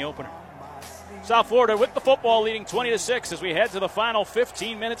 2020 opener. South Florida with the football, leading 20-6 as we head to the final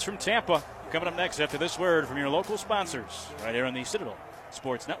 15 minutes from Tampa. Coming up next after this word from your local sponsors, right here on the Citadel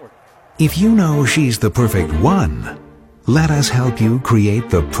Sports Network. If you know she's the perfect one, let us help you create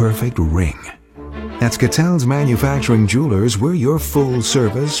the perfect ring. At Scatel's Manufacturing Jewelers, we're your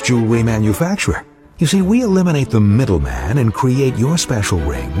full-service jewelry manufacturer. You see, we eliminate the middleman and create your special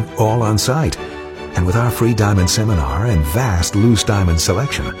ring all on site. And with our free diamond seminar and vast loose diamond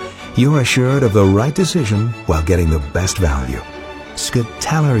selection, you're assured of the right decision while getting the best value.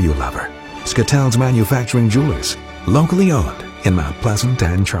 Scatel, you lover. Scatel's Manufacturing Jewelers, locally owned in Mount Pleasant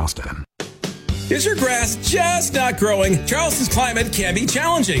and Charleston. Is your grass just not growing? Charleston's climate can be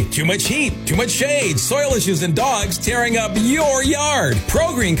challenging. Too much heat, too much shade, soil issues, and dogs tearing up your yard.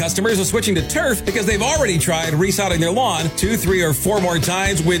 ProGreen customers are switching to turf because they've already tried resodding their lawn 2, 3, or 4 more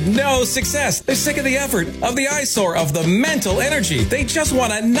times with no success. They're sick of the effort, of the eyesore, of the mental energy. They just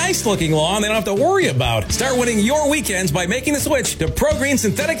want a nice-looking lawn they don't have to worry about. Start winning your weekends by making the switch to ProGreen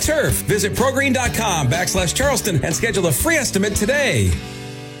Synthetic Turf. Visit progreen.com/Charleston and schedule a free estimate today.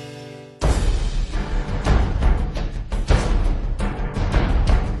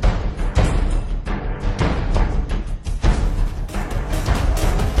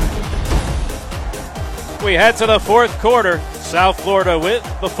 We head to the 4th quarter. South Florida with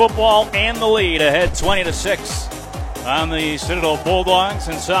the football and the lead, ahead 20-6 on the Citadel Bulldogs.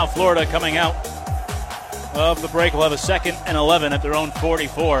 And South Florida coming out of the break will have a 2nd and 11 at their own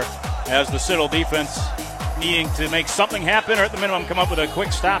 44 as the Citadel defense needing to make something happen or at the minimum come up with a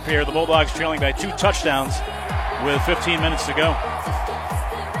quick stop here. The Bulldogs trailing by 2 touchdowns with 15 minutes to go.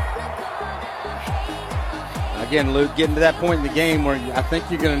 Again, Luke, getting to that point in the game where I think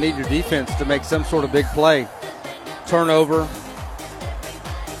you're going to need your defense to make some sort of big play. Turnover,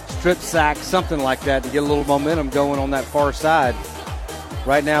 strip sack, something like that to get a little momentum going on that far side.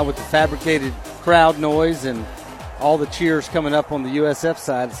 Right now with the fabricated crowd noise and all the cheers coming up on the USF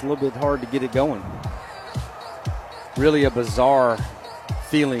side, it's a little bit hard to get it going. Really a bizarre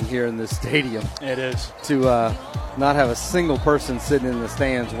feeling here in this stadium. It is. To not have a single person sitting in the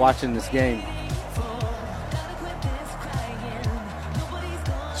stands watching this game.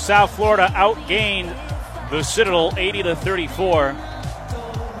 South Florida outgained the Citadel 80-34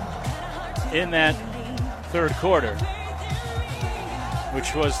 in that third quarter,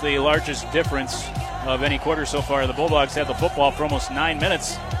 which was the largest difference of any quarter so far. The Bulldogs had the football for almost 9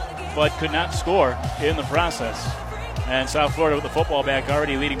 minutes, but could not score in the process. And South Florida with the football back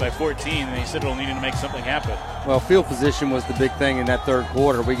already leading by 14, and the Citadel needing to make something happen. Well, field position was the big thing in that third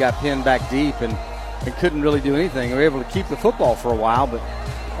quarter. We got pinned back deep and couldn't really do anything. We were able to keep the football for a while, but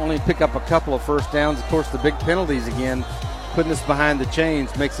only pick up a couple of first downs. Of course, the big penalties again, putting us behind the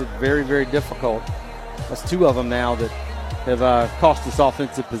chains, makes it very, very difficult. That's 2 of them now that have cost us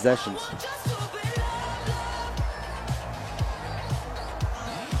offensive possessions.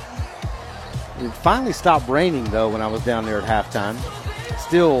 It finally stopped raining, though, when I was down there at halftime.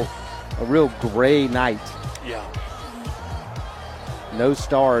 Still a real gray night. Yeah. No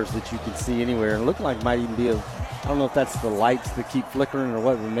stars that you can see anywhere. It looked like it might even be I don't know if that's the lights that keep flickering or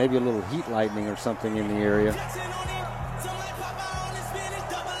what, but maybe a little heat lightning or something in the area.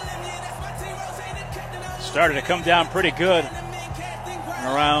 Started to come down pretty good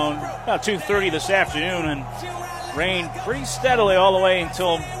around about 2:30 this afternoon and rained pretty steadily all the way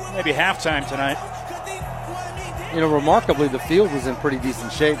until maybe halftime tonight. You know, remarkably, the field was in pretty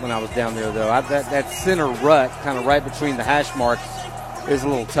decent shape when I was down there, though. That center rut, kind of right between the hash marks, is a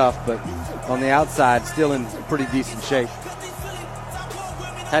little tough, but on the outside, still in pretty decent shape.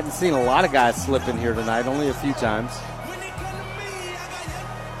 Hadn't seen a lot of guys slip in here tonight, only a few times.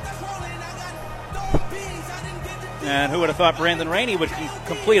 And who would have thought Brandon Rainey would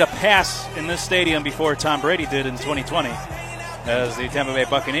complete a pass in this stadium before Tom Brady did in 2020, as the Tampa Bay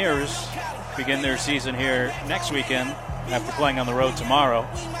Buccaneers begin their season here next weekend after playing on the road tomorrow,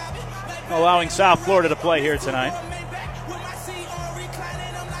 allowing South Florida to play here tonight.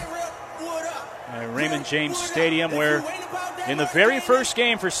 Raymond James Stadium, where in the very first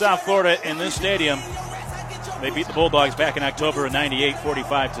game for South Florida in this stadium, they beat the Bulldogs back in October of '98,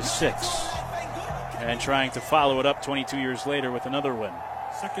 45-6. And trying to follow it up 22 years later with another win.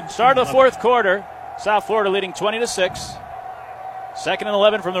 Start of the fourth quarter, South Florida leading 20-6. 2nd and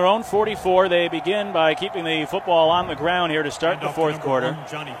 11 from their own 44. They begin by keeping the football on the ground here to start the fourth quarter.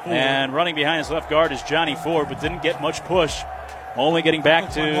 And running behind his left guard is Johnny Ford, but didn't get much push. Only getting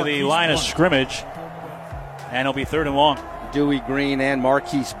back to the line of scrimmage. And it'll be 3rd and long. Dewey Green and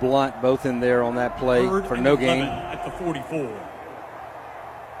Marquise Blunt both in there on that play for no gain. At the 44.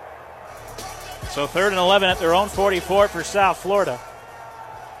 So 3rd and 11 at their own 44 for South Florida.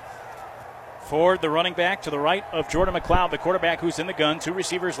 Ford, the running back, to the right of Jordan McLeod, the quarterback who's in the gun. 2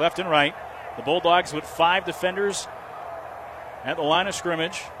 receivers left and right. The Bulldogs with 5 defenders at the line of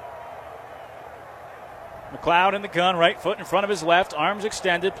scrimmage. McLeod in the gun, right foot in front of his left, arms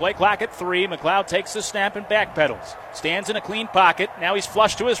extended, play clock at 3. McLeod takes the snap and backpedals. Stands in a clean pocket. Now he's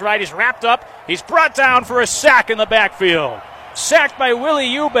flushed to his right. He's wrapped up. He's brought down for a sack in the backfield. Sacked by Willie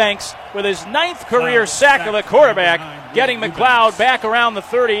Eubanks with his 9th career sack of the quarterback, getting McLeod back around the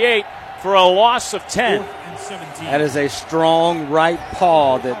 38 for a loss of 10. That is a strong right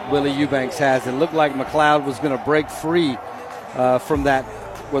paw that Willie Eubanks has. It looked like McLeod was going to break free from that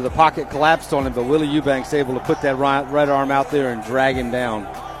where the pocket collapsed on him, but Willie Eubanks able to put that right arm out there and drag him down.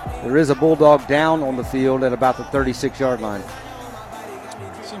 There is a Bulldog down on the field at about the 36-yard line.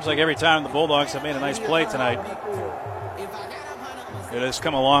 Seems like every time the Bulldogs have made a nice play tonight, it has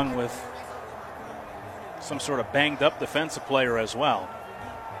come along with some sort of banged-up defensive player as well.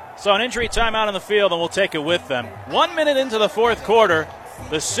 So an injury timeout on the field, and we'll take it with them. 1 minute into the fourth quarter,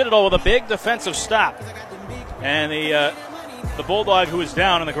 the Citadel with a big defensive stop. And the Bulldog who was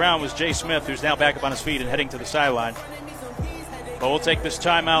down on the ground was Jay Smith, who's now back up on his feet and heading to the sideline. But we'll take this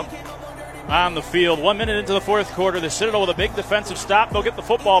timeout on the field. 1 minute into the fourth quarter, the Citadel with a big defensive stop. They'll get the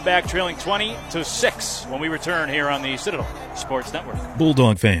football back, trailing 20-6 when we return here on the Citadel Sports Network.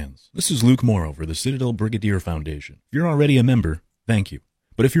 Bulldog fans, this is Luke Morrow for the Citadel Brigadier Foundation. If you're already a member, thank you.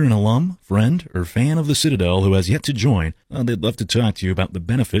 But if you're an alum, friend, or fan of the Citadel who has yet to join, they'd love to talk to you about the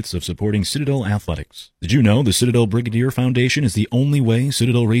benefits of supporting Citadel athletics. Did you know the Citadel Brigadier Foundation is the only way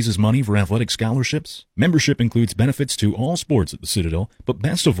Citadel raises money for athletic scholarships? Membership includes benefits to all sports at the Citadel, but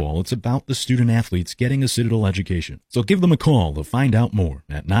best of all, it's about the student-athletes getting a Citadel education. So give them a call to find out more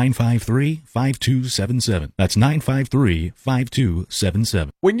at 953-5277. That's 953-5277.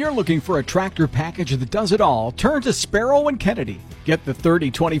 When you're looking for a tractor package that does it all, turn to Sparrow & Kennedy. Get the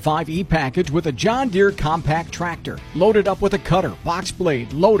 3025E package with a John Deere compact tractor, loaded up with a cutter, box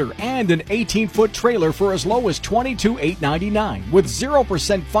blade, loader, and an 18-foot trailer for as low as $22,899 with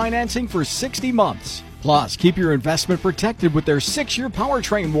 0% financing for 60 months. Plus, keep your investment protected with their 6-year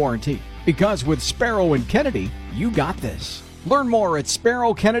powertrain warranty. Because with Sparrow & Kennedy, you got this. Learn more at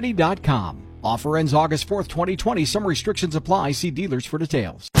sparrowkennedy.com. Offer ends August 4th, 2020. Some restrictions apply. See dealers for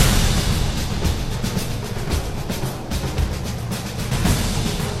details.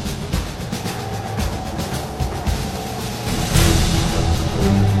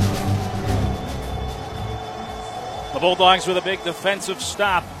 The Bulldogs with a big defensive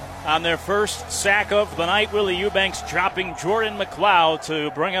stop on their first sack of the night. Willie Eubanks dropping Jordan McLeod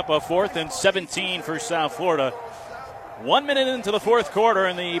to bring up a 4th and 17 for South Florida. 1 minute into the fourth quarter,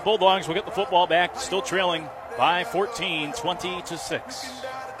 and the Bulldogs will get the football back, still trailing by 14, 20-6.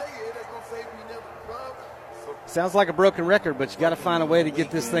 Sounds like a broken record, but you got to find a way to get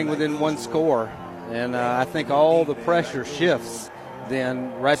this thing within one score. And I think all the pressure shifts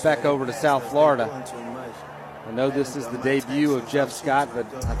then right back over to South Florida. I know this is the debut of Jeff Scott, but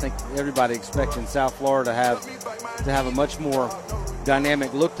I think everybody expecting South Florida to have a much more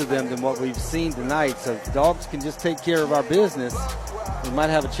dynamic look to them than what we've seen tonight. So if the Dogs can just take care of our business, we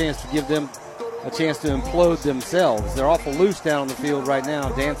might have a chance to give them a chance to implode themselves. They're awful loose down on the field right now,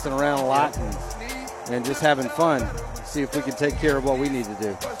 dancing around a lot and just having fun. See if we can take care of what we need to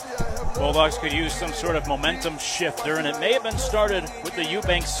do. Bulldogs could use some sort of momentum shifter, and it may have been started with the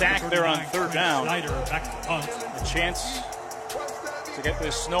Eubanks sack there on third down. A chance to get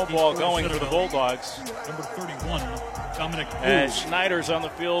this snowball going for the Bulldogs. Number 31, Dominic Poole. As Schneider's on the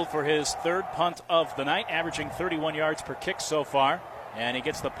field for his third punt of the night, averaging 31 yards per kick so far. And he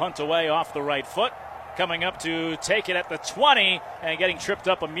gets the punt away off the right foot. Coming up to take it at the 20 and getting tripped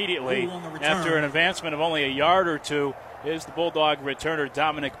up immediately after an advancement of only a yard or two is the Bulldog returner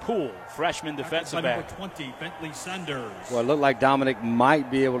Dominic Poole, freshman defensive back. Number 20, Bentley Sanders. Well, it looked like Dominic might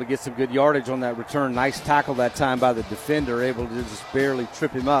be able to get some good yardage on that return. Nice tackle that time by the defender, able to just barely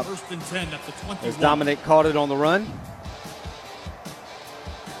trip him up. 1st and 10 at the 21. As Dominic caught it on the run.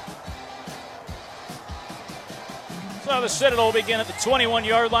 So the Citadel will begin at the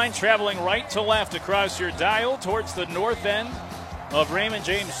 21-yard line, traveling right to left across your dial towards the north end of Raymond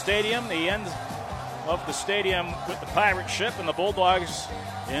James Stadium, the end of the stadium with the pirate ship and the Bulldogs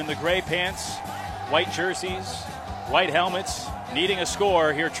in the gray pants, white jerseys, white helmets, needing a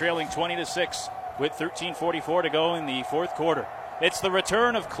score here, trailing 20-6 with 13:44 to go in the fourth quarter. It's the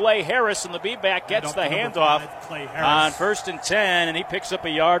return of Clay Harris, and the B-back gets the handoff on 1st and 10, and he picks up a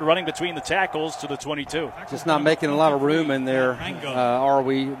yard running between the tackles to the 22. Just not making a lot of room in there, are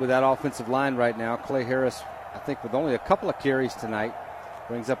we, with that offensive line right now. Clay Harris, I think with only a couple of carries tonight,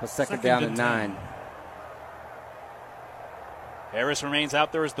 brings up a second down and 9. Harris remains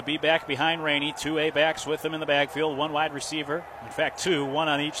out there as the B-back behind Rainey. 2 A-backs with him in the backfield, 1 wide receiver. In fact, 2, 1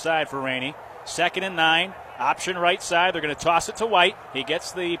 on each side for Rainey. 2nd and 9. Option right side. They're going to toss it to White. He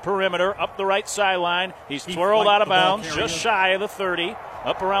gets the perimeter up the right sideline. He's twirled out of bounds just shy of the 30,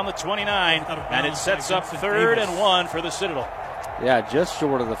 up around the 29, and it sets up 3rd and 1 for the Citadel. Yeah, just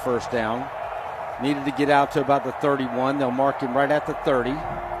short of the first down. Needed to get out to about the 31. They'll mark him right at the 30.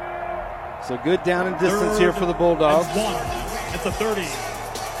 So good down and distance here for the Bulldogs. At the 30.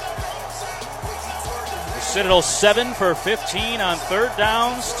 The Citadel 7 for 15 on third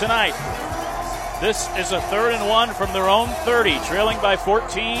downs tonight. This is a 3rd and 1 from their own 30, trailing by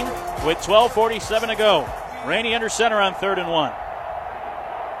 14 with 12:47 to go. Rainey under center on 3rd and 1.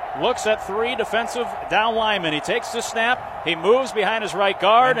 Looks at 3 defensive down linemen. He takes the snap, he moves behind his right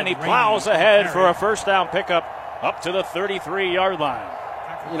guard, and he plows ahead for a first down pickup up to the 33-yard line.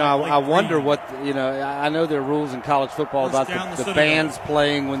 You know, I wonder what, I know there are rules in college football about the bands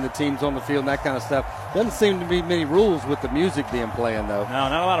playing when the team's on the field and that kind of stuff. Doesn't seem to be many rules with the music being playing, though. No,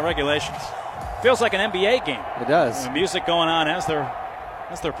 not a lot of regulations. Feels like an NBA game. It does. The music going on as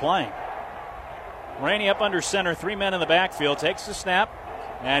they're playing. Rainey up under center, 3 men in the backfield, takes the snap,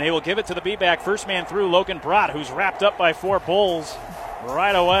 and he will give it to the B-back. First man through, Logan Brott, who's wrapped up by 4 Bulls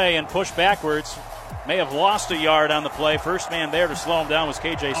right away and pushed backwards. may have lost a yard on the play. First man there to slow him down was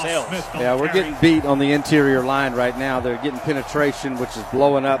KJ Sales. Yeah, we're getting beat on the interior line right now. They're getting penetration, which is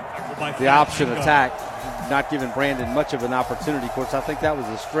blowing up the option attack, not giving Brandon much of an opportunity. Of course, I think that was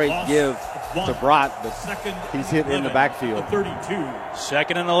a straight give to Brott, but he's hit in the backfield.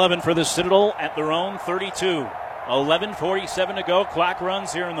 2nd and 11 for the Citadel at their own 32. 11:47 to go. Clock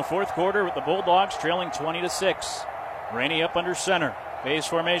runs here in the fourth quarter with the Bulldogs trailing 20-6. Rainey up under center. Base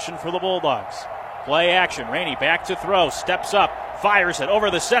formation for the Bulldogs. Play action. Rainey back to throw. Steps up. Fires it over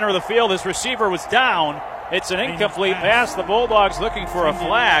the center of the field. His receiver was down. It's an incomplete pass. The Bulldogs looking for a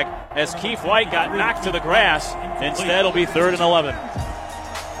flag as Keith White got knocked to the grass. Instead, it'll be 3rd and 11.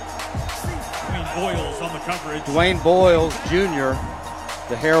 Dwayne Boyles on the coverage. Dwayne Boyles, Jr.,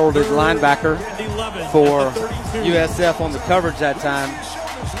 the heralded linebacker for USF on the coverage that time.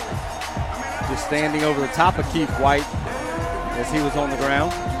 Just standing over the top of Keith White as he was on the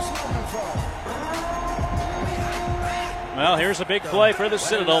ground. Well, here's a big play for the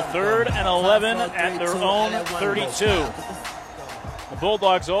Citadel. 3rd and 11 at their own 32. The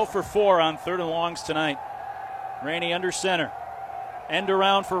Bulldogs 0 for 4 on 3rd and longs tonight. Rainey under center. End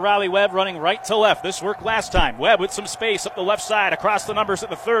around for Riley Webb, running right to left. This worked last time. Webb with some space up the left side, across the numbers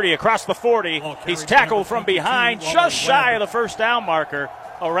at the 30, across the 40. He's tackled from behind, just shy of the first down marker,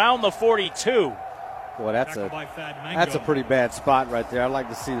 around the 42. Boy, that's a pretty bad spot right there. I'd like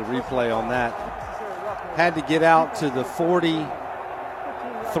to see the replay on that. Had to get out to the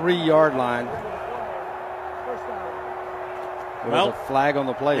 43-yard line. There was a flag on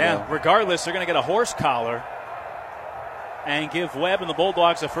the play, though. Regardless, they're going to get a horse collar and give Webb and the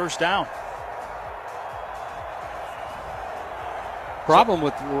Bulldogs a first down. Problem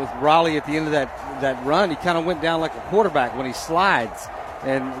with Raleigh at the end of that run, he kind of went down like a quarterback when he slides.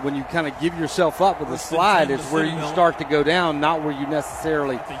 And when you kind of give yourself up with a slide, it's where you start to go down, not where you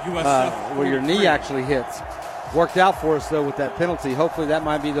necessarily, where your knee actually hits. Worked out for us, though, with that penalty. Hopefully that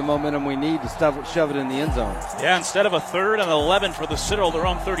might be the momentum we need to shove it in the end zone. Yeah, instead of a 3rd and 11 for the Citadel, their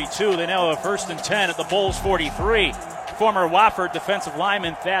own 32, they now have a 1st and 10 at the Bulls' 43. Former Wofford defensive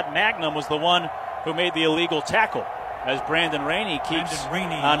lineman Thad Magnum was the one who made the illegal tackle, as Brandon Rainey keeps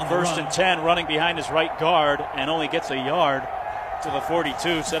on 1st and 10, running behind his right guard and only gets a yard to the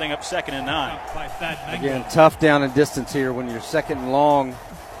 42, setting up 2nd and 9. Again, tough down and distance here when you're 2nd and long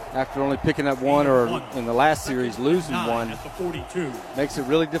after only picking up one, or in the last series losing one. Makes it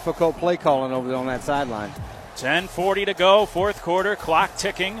really difficult play calling over on that sideline. 10:40 to go, fourth quarter, clock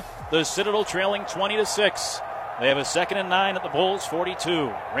ticking. The Citadel trailing 20-6. They have a 2nd and 9 at the Bulls'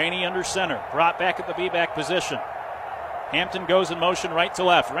 42. Rainey under center, brought back at the B-back position. Hampton goes in motion right to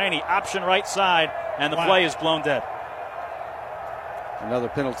left. Rainey option right side, and the play is blown dead. Another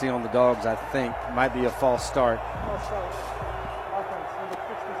penalty on the Dogs, I think. Might be a false start.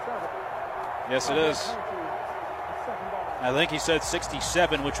 Yes, it is. I think he said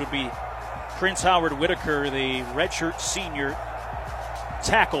 67, which would be Prince Howard Whitaker, the redshirt senior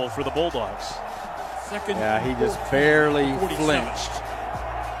tackle for the Bulldogs. Yeah, he just barely flinched.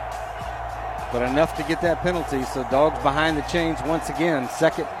 But enough to get that penalty, so Dogs behind the chains once again.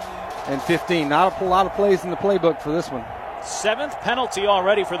 2nd and 15. Not a lot of plays in the playbook for this one. 7th penalty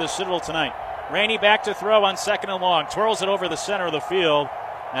already for the Citadel tonight. Rainey back to throw on 2nd and long. Twirls it over the center of the field,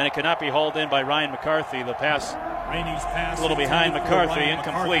 and it cannot be hauled in by Ryan McCarthy. The pass, Rainey's pass, a little behind McCarthy,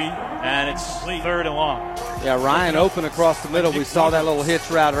 incomplete, and it's 3rd and long. Yeah, Ryan open across the middle. We saw that little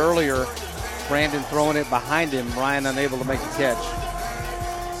hitch route earlier. Brandon throwing it behind him. Ryan unable to make the catch.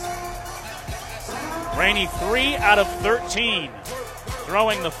 Rainey 3 out of 13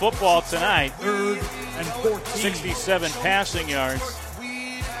 throwing the football tonight. 3rd and 14. 67 passing yards.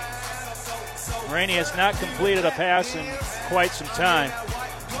 Rainey has not completed a pass in quite some time.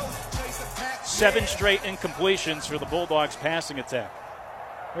 7 straight incompletions for the Bulldogs passing attack.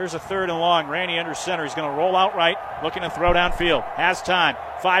 There's a 3rd and long. Rainey under center. He's going to roll out right, looking to throw downfield. Has time.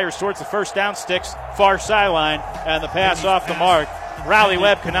 Fires towards the first down sticks. Far sideline, and the pass off the mark. Riley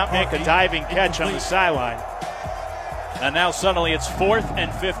Webb could not make a diving catch on the sideline. And now suddenly it's 4th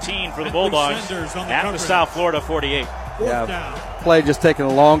and 15 for the Bulldogs at the South Florida 48. Yeah, play just taking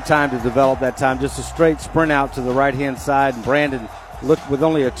a long time to develop that time. Just a straight sprint out to the right-hand side, and Brandon looked with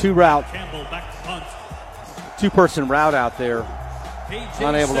only a two-person route out there,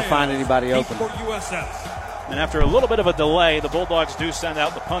 unable to find anybody open. And after a little bit of a delay, the Bulldogs do send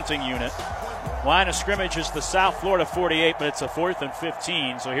out the punting unit. Line of scrimmage is the South Florida 48, but it's a 4th and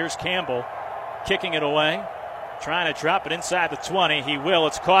 15. So here's Campbell kicking it away, trying to drop it inside the 20. He will.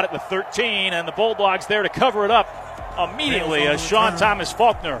 It's caught at the 13, and the Bulldogs there to cover it up immediately as Sean Thomas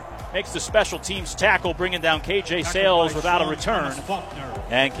Faulkner makes the special teams tackle, bringing down KJ Sales without a return.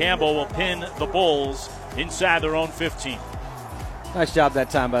 And Campbell will pin the Bulls inside their own 15. Nice job that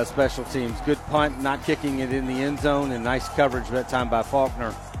time by special teams. Good punt, not kicking it in the end zone, and nice coverage that time by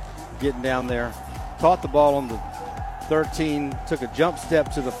Faulkner getting down there. Caught the ball on the 13, took a jump step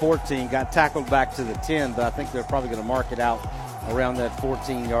to the 14, got tackled back to the 10, but I think they're probably going to mark it out around that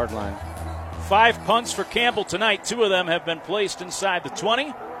 14-yard line. 5 punts for Campbell tonight. 2 of them have been placed inside the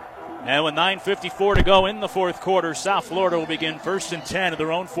 20. And with 9:54 to go in the fourth quarter, South Florida will begin 1st and 10 at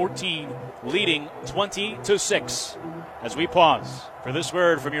their own 14, leading 20-6. As we pause for this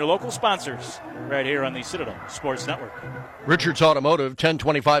word from your local sponsors right here on the Citadel Sports Network. Richards Automotive,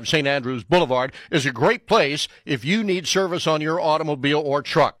 1025 St. Andrews Boulevard, is a great place if you need service on your automobile or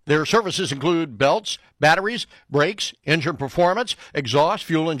truck. Their services include belts, batteries, brakes, engine performance, exhaust,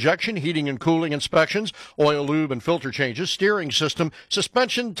 fuel injection, heating and cooling inspections, oil, lube, and filter changes, steering system,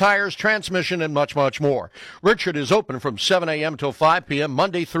 suspension, tires, transmission, and much, much more. Richard is open from 7 a.m. till 5 p.m.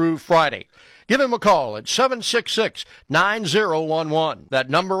 Monday through Friday. Give him a call at 766-9011. That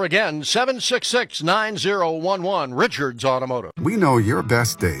number again, 766-9011, Richards Automotive. We know your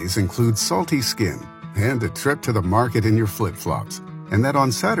best days include salty skin and a trip to the market in your flip-flops, and that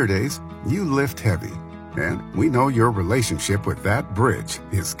on Saturdays, you lift heavy. And we know your relationship with that bridge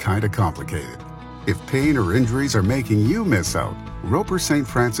is kind of complicated. If pain or injuries are making you miss out, Roper St.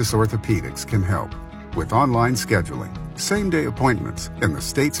 Francis Orthopedics can help. With online scheduling, same-day appointments, and the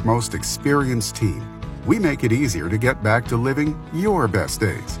state's most experienced team, we make it easier to get back to living your best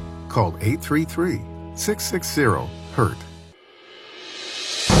days. Call 833-660-HURT.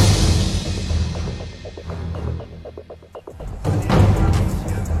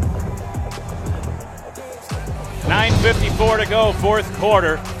 .954 to go, fourth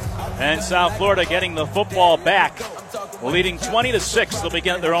quarter. And South Florida getting the football back, leading 20-6. They'll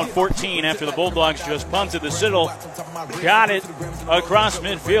begin at their own 14 after the Bulldogs just punted. The Citadel got it across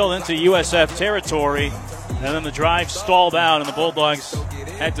midfield into USF territory. And then the drive stalled out, and the Bulldogs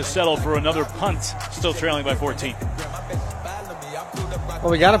had to settle for another punt, still trailing by 14. Well,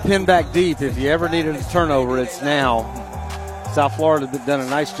 we got to pin back deep. If you ever needed a turnover, it's now. South Florida has done a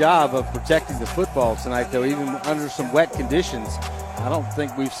nice job of protecting the football tonight, though, even under some wet conditions. I don't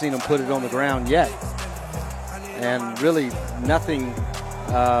think we've seen them put it on the ground yet. And really nothing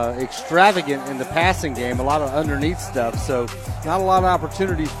extravagant in the passing game, a lot of underneath stuff. So not a lot of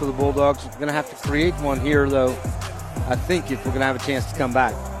opportunities for the Bulldogs. We're going to have to create one here, though, I think, if we're going to have a chance to come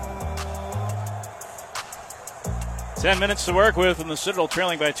back. 10 minutes to work with, and the Citadel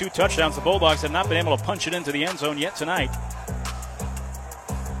trailing by 2 touchdowns. The Bulldogs have not been able to punch it into the end zone yet tonight.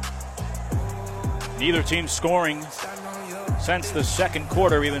 Neither team scoring since the second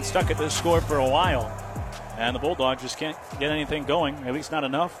quarter. We've been stuck at this score for a while. And the Bulldogs just can't get anything going, at least not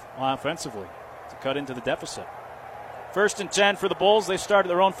enough offensively, to cut into the deficit. 1st and 10 for the Bulls. They start at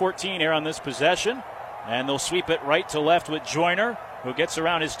their own 14 here on this possession. And they'll sweep it right to left with Joyner, who gets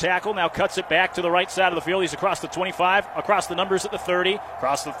around his tackle, now cuts it back to the right side of the field. He's across the 25, across the numbers at the 30,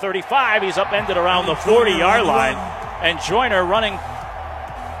 across the 35. He's upended around the 40-yard line. And Joyner running,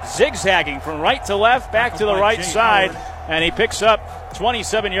 zigzagging from right to left, back to the right side. And he picks up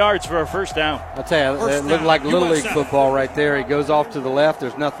 27 yards for a first down. I'll tell you, it looked like Little League football right there. He goes off to the left.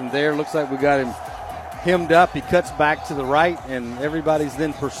 There's nothing there. Looks like we got him hemmed up. He cuts back to the right, and everybody's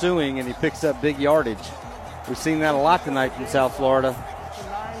then pursuing, and he picks up big yardage. We've seen that a lot tonight from South Florida.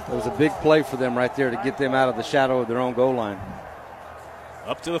 It was a big play for them right there to get them out of the shadow of their own goal line.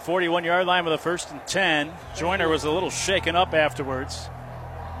 Up to the 41-yard line with a 1st and 10. Joyner was a little shaken up afterwards.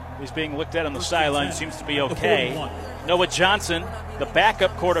 He's being looked at on the sideline. Seems to be okay. Noah Johnson, the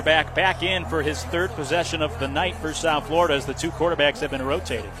backup quarterback, back in for his 3rd possession of the night for South Florida as the 2 quarterbacks have been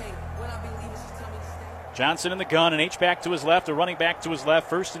rotated. Johnson in the gun, an H-back to his left, a running back to his left.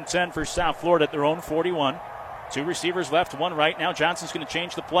 1st and 10 for South Florida at their own 41. 2 receivers left, 1 right. Now Johnson's going to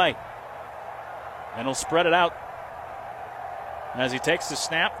change the play. And he'll spread it out. As he takes the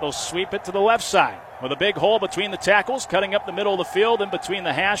snap, they'll sweep it to the left side with a big hole between the tackles, cutting up the middle of the field and between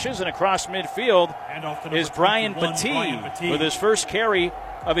the hashes and across midfield is Brian Battie with his first carry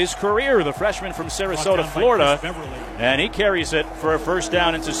of his career, the freshman from Sarasota, Florida. And he carries it for a first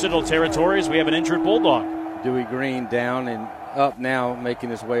down into Citadel territory as we have an injured Bulldog. Dewey Green down and up now, making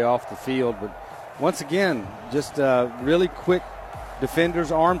his way off the field. But once again, just really quick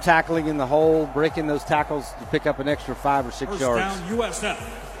defenders, arm tackling in the hole, breaking those tackles to pick up an extra 5 or 6 yards. First down, USF.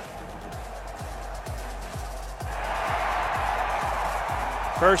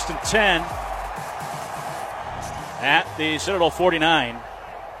 First and 10 at the Citadel 49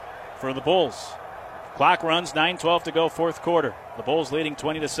 for the Bulls. Clock runs, 9:12 to go, fourth quarter. The Bulls leading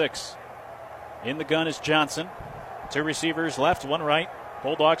 20-6. In the gun is Johnson. 2 receivers left, 1 right.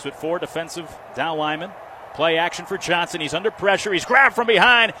 Bulldogs with 4 defensive down linemen. Play action for Johnson. He's under pressure. He's grabbed from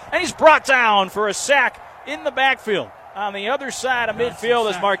behind, and he's brought down for a sack in the backfield. On the other side of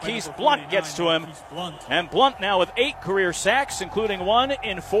midfield as Marquise Blunt gets to him. And Blunt now with 8 career sacks, including 1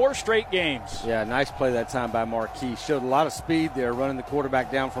 in 4 straight games. Yeah, nice play that time by Marquise. Showed a lot of speed there, running the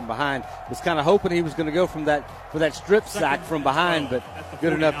quarterback down from behind. Was kind of hoping he was going to go for that strip sack from behind, but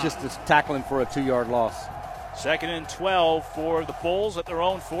good enough just to tackle him for a 2-yard loss. 2nd and 12 for the Bulls at their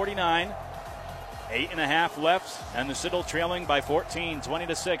own 49. 8.5 left, and the Citadel trailing by 14,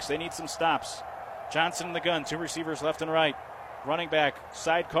 20-6. They need some stops. Johnson in the gun, 2 receivers left and right. Running back,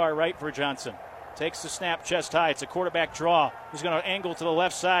 sidecar right for Johnson. Takes the snap, chest high. It's a quarterback draw. He's going to angle to the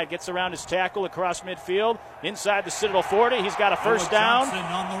left side, gets around his tackle across midfield. Inside the Citadel 40, he's got a first down.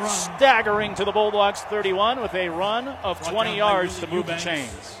 Staggering to the Bulldogs 31 with a run of 20 yards to move the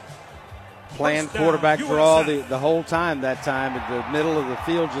chains. Planned quarterback draw the whole time that time. The middle of the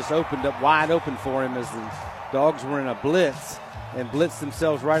field just opened up wide open for him as the Dogs were in a blitz and blitzed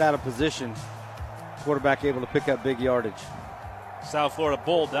themselves right out of position. Quarterback able to pick up big yardage. South Florida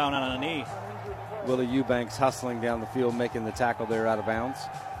Bull down on a knee. Willie Eubanks hustling down the field, making the tackle there out of bounds.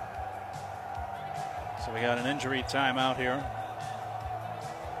 So we got an injury timeout here.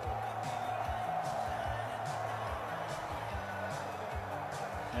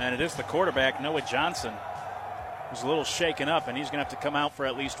 And it is the quarterback, Noah Johnson, who's a little shaken up, and he's going to have to come out for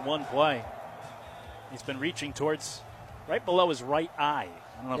at least 1 play. He's been reaching towards right below his right eye.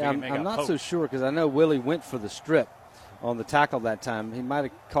 I don't know if he can make I'm not poke. so sure because I know Willie went for the strip on the tackle that time. He might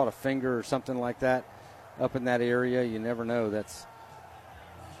have caught a finger or something like that up in that area. You never know. It's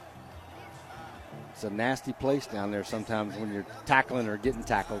a nasty place down there sometimes when you're tackling or getting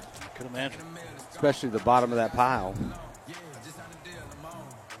tackled. I could imagine. Especially the bottom of that pile.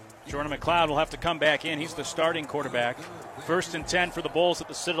 Jordan McLeod will have to come back in. He's the starting quarterback. 1st and 10 for the Bulls at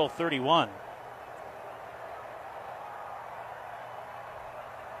the Citadel 31.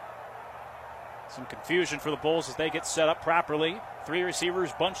 Some confusion for the Bulls as they get set up properly. 3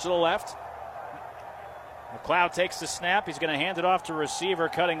 receivers bunched to the left. McLeod takes the snap. He's going to hand it off to a receiver,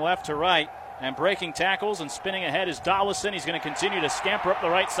 cutting left to right. And breaking tackles and spinning ahead is Dollison. He's going to continue to scamper up the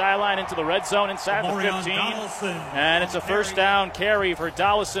right sideline into the red zone inside the 15. And it's a first down carry for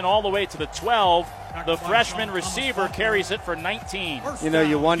Dollison all the way to the 12. The freshman receiver carries it for 19. You know,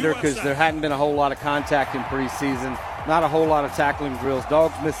 you wonder because there hadn't been a whole lot of contact in preseason. Not a whole lot of tackling drills.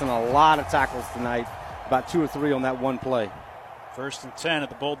 Dogs missing a lot of tackles tonight. About 2 or 3 on that one play. 1st and 10 at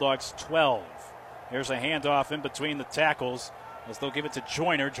the Bulldogs 12. Here's a handoff in between the tackles as they'll give it to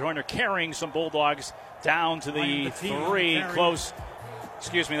Joyner. Joyner carrying some Bulldogs down to the 3. Close.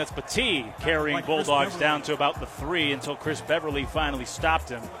 Excuse me, that's Petit carrying Bulldogs down to about the 3 until Chris Beverly finally stopped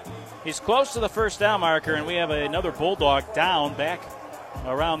him. He's close to the first down marker, and we have another Bulldog down back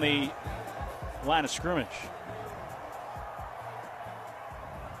around the line of scrimmage.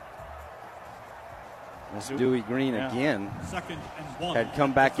 That's Dewey Green again. 2nd and 1. Had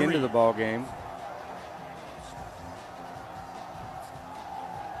come back into the ball game.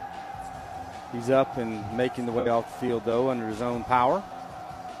 He's up and making the way off the field, though, under his own power.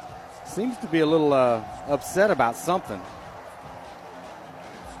 Seems to be a little upset about something.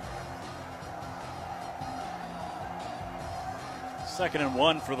 Second and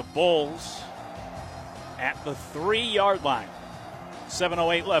 1 for the Bulls at the 3-yard line.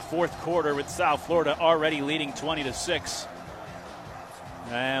 7:08 left, fourth quarter, with South Florida already leading 20-6.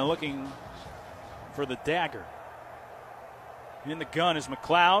 And looking for the dagger. In the gun is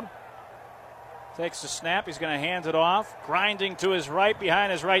McLeod. Takes the snap. He's going to hand it off. Grinding to his right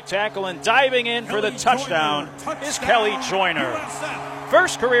behind his right tackle and diving in for the touchdown is Kelly Joyner.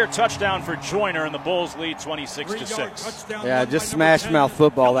 First career touchdown for Joyner, and the Bulls lead 26-6. Yeah, just smash mouth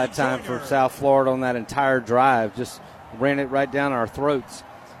football that time for South Florida on that entire drive. Just ran it right down our throats.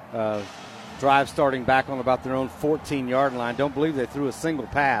 Drive starting back on about their own 14-yard line. Don't believe they threw a single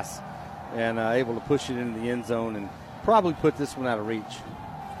pass, and able to push it into the end zone and probably put this one out of reach.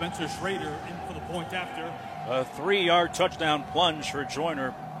 Spencer Schrader in for the point after. A 3-yard touchdown plunge for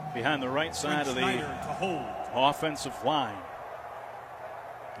Joyner behind the right side of the offensive line.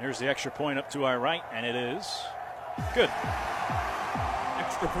 Here's the extra point up to our right, and it is good.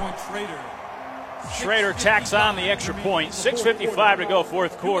 Extra point, Schrader. Schrader tacks on the extra point. 6:55 to go,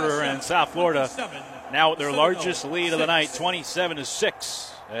 fourth quarter, and South Florida now with their largest lead of the night,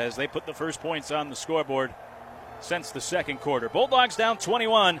 27-6, as they put the first points on the scoreboard since the second quarter. Bulldogs down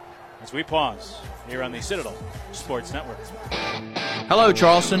 21 as we pause here on the Citadel Sports Network. Hello,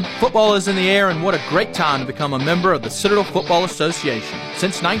 Charleston. Football is in the air, and what a great time to become a member of the Citadel Football Association.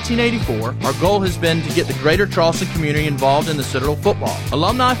 Since 1984, our goal has been to get the greater Charleston community involved in the Citadel football.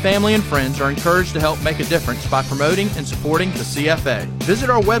 Alumni, family, and friends are encouraged to help make a difference by promoting and supporting the CFA. Visit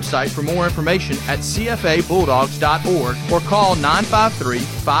our website for more information at cfabulldogs.org or call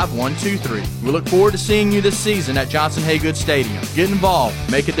 953-5123. We look forward to seeing you this season at Johnson Haygood Stadium. Get involved,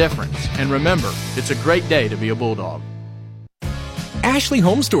 make a difference, and remember, it's a great day to be a Bulldog. Ashley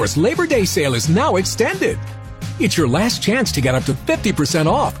Home Store's Labor Day sale is now extended. It's your last chance to get up to 50%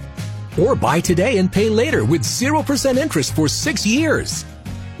 off. Or buy today and pay later with 0% interest for 6 years.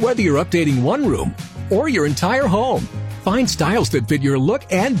 Whether you're updating one room or your entire home, find styles that fit your look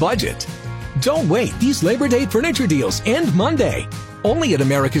and budget. Don't wait. These Labor Day furniture deals end Monday. Only at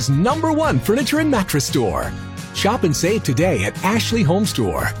America's #1 furniture and mattress store. Shop and save today at Ashley Home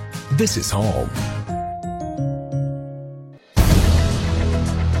Store. This is home.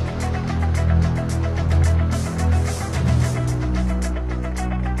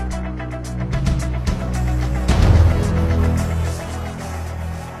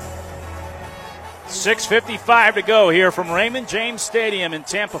 .6:55 to go here from Raymond James Stadium in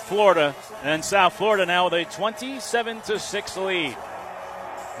Tampa, Florida. And South Florida now with a 27-6 lead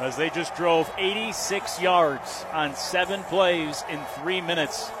as they just drove 86 yards on 7 plays in 3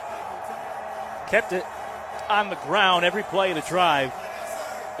 minutes. Kept it on the ground every play of the drive,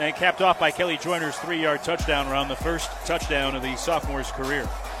 and capped off by Kelly Joyner's 3-yard touchdown run, the first touchdown of the sophomore's career.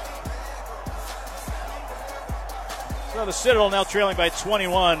 So the Citadel now trailing by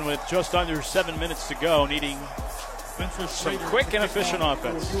 21 with just under 7 minutes to go, needing some quick and efficient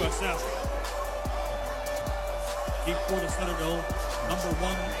offense.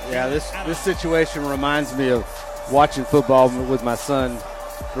 Yeah, this situation reminds me of watching football with my son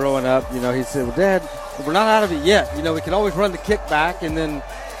growing up. You know, he said, well, Dad, we're not out of it yet. You know, we can always run the kick back and then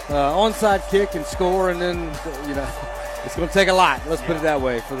onside kick and score, and then, you know, it's going to take a lot, let's put it that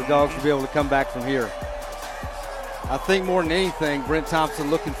way, for the Dogs to be able to come back from here. I think more than anything, Brent Thompson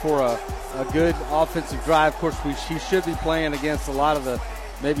looking for a good offensive drive. Of course, he should be playing against a lot of the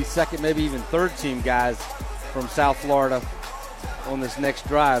maybe second, maybe even third team guys from South Florida on this next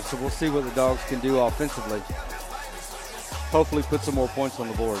drive. So we'll see what the Dogs can do offensively. Hopefully put some more points on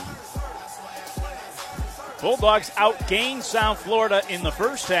the board. Bulldogs outgained South Florida in the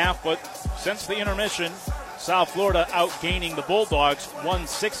first half, but since the intermission, South Florida outgaining the Bulldogs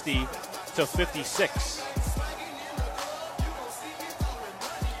 160-56.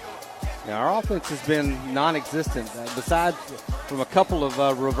 Now, our offense has been non-existent, besides from a couple of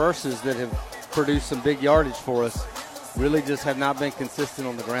reverses that have produced some big yardage for us. Really just have not been consistent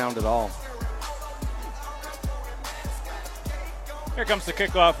on the ground at all. Here comes the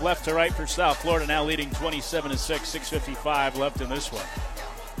kickoff left to right for South Florida, now leading 27-6, 6:55 left in this one.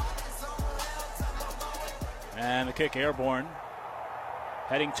 And the kick airborne.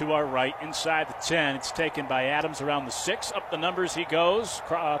 Heading to our right, inside the 10. It's taken by Adams around the 6. Up the numbers he goes,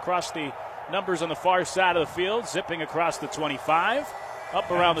 across the numbers on the far side of the field, zipping across the 25,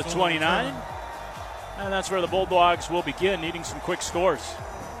 up around the 29. And that's where the Bulldogs will begin, needing some quick scores.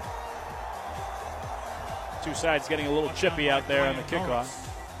 Two sides getting a little chippy out there on the kickoff.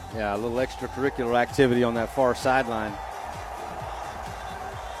 Yeah, a little extracurricular activity on that far sideline.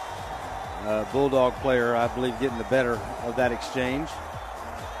 Bulldog player, I believe, getting the better of that exchange,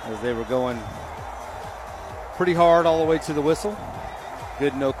 as they were going pretty hard all the way to the whistle.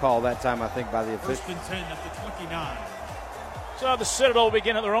 Good no call that time, I think, by the official. First and 10 at the 29. So the Citadel will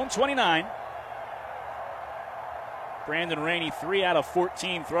begin at their own 29. Brandon Rainey, 3 out of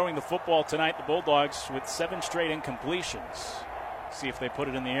 14 throwing the football tonight. The Bulldogs with 7 straight incompletions. See if they put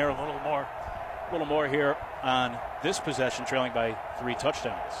it in the air a little more here on this possession, trailing by 3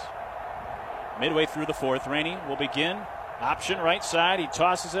 touchdowns. Midway through the fourth, Rainey will begin. Option right side. He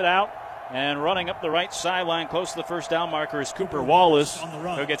tosses it out. And running up the right sideline close to the first down marker is Cooper Wallace,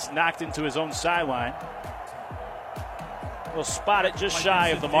 who gets knocked into his own sideline. We'll spot it just shy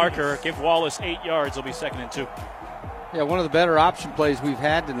of the marker. Give Wallace 8 yards. It'll be 2nd and 2. Yeah, one of the better option plays we've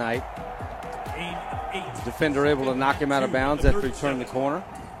had tonight. Defender able to knock him out of bounds after he turned the corner.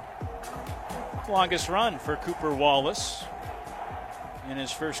 Longest run for Cooper Wallace in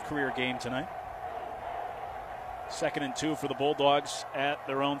his first career game tonight. 2nd and 2 for the Bulldogs at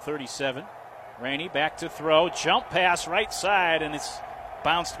their own 37. Rainey back to throw. Jump pass right side, and it's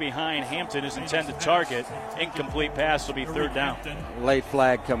bounced behind Hampton, his intended target. Incomplete pass will be 3rd down. Late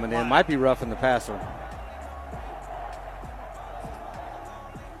flag coming in. Might be roughing the passer.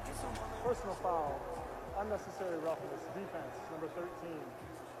 Personal foul. Unnecessary roughness. Defense, number 13.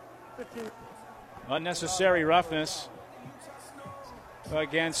 15. Unnecessary roughness.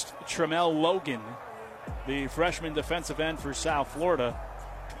 against Tremel Logan, the freshman defensive end for South Florida.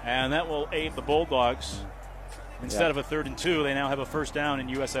 And that will aid the Bulldogs. Instead of a 3rd and 2, they now have a first down in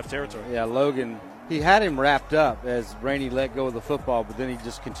USF territory. Yeah, Logan, he had him wrapped up as Rainey let go of the football, but then he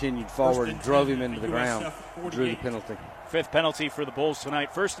just continued forward and drove him into the ground, drew the penalty. 5th penalty for the Bulls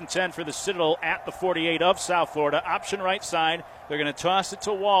tonight. 1st and 10 for the Citadel at the 48 of South Florida. Option right side. They're going to toss it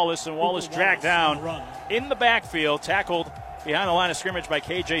to Wallace, and Wallace dragged down in the backfield, tackled behind the line of scrimmage by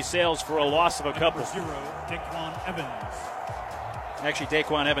KJ Sales for a loss of a couple. Daquan Evans. Actually,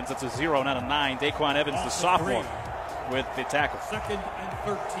 Daquan Evans, that's a 0, not a 9. Daquan Evans, the sophomore, with the tackle. 2nd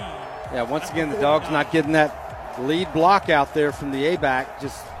and 13. Yeah, once again, the Dogs not getting that lead block out there from the A-back,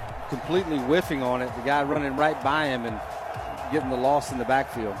 just completely whiffing on it. The guy running right by him and getting the loss in the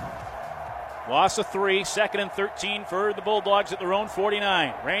backfield. Loss of 3, 2nd and 13 for the Bulldogs at their own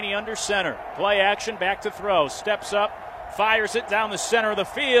 49. Rainey under center. Play action, back to throw. Steps up, fires it down the center of the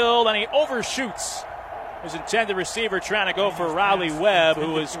field, and he overshoots his intended receiver trying to go for Riley Webb,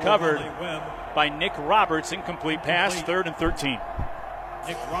 who was covered by Nick Roberts. Incomplete pass, 3rd and 13.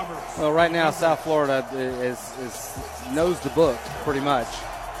 Nick Roberts. Well, right now, South Florida is knows the book pretty much.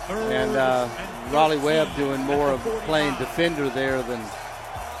 And Riley Webb doing more of playing defender there than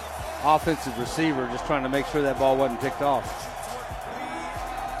offensive receiver, just trying to make sure that ball wasn't picked off.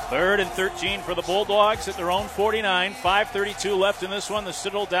 3rd and 13 for the Bulldogs at their own 49. 5:32 left in this one. The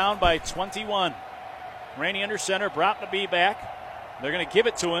Citadel down by 21. Rainey under center, Brott to be back. They're going to give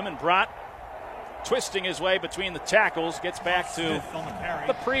it to him, and Brott, twisting his way between the tackles, gets back to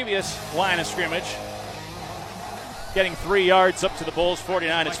the previous line of scrimmage. Getting 3 yards up to the Bulls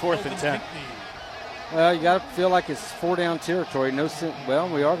 49. It's 4th and 10. Well, you got to feel like it's 4-down territory. Well,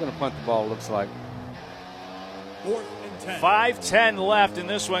 we are going to punt the ball, looks like. 4th and 10. 5:10 left in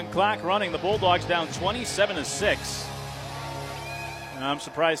this one. Clock running. The Bulldogs down 27-6. And I'm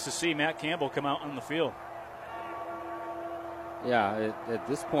surprised to see Matt Campbell come out on the field. Yeah, at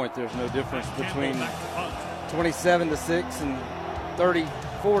this point, there's no difference between 27-6 and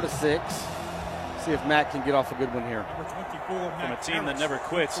 34-6. See if Matt can get off a good one here. From a team that never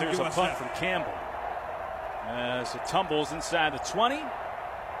quits, here's a punt from Campbell. As it tumbles inside the 20,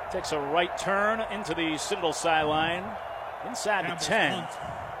 takes a right turn into the Citadel sideline, inside the 10.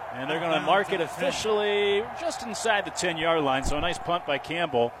 And they're going to mark it officially just inside the 10-yard line. So a nice punt by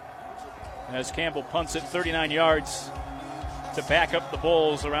Campbell. As Campbell punts it 39 yards to back up the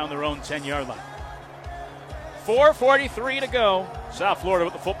Bulls around their own 10-yard line. 4:43 to go. South Florida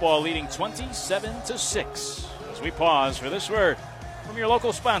with the football leading 27-6. As we pause for this word from your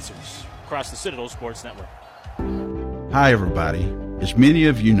local sponsors across the Citadel Sports Network. Hi, everybody. As many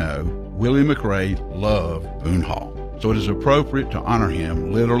of you know, Willie McRae loved Boone Hall. So it is appropriate to honor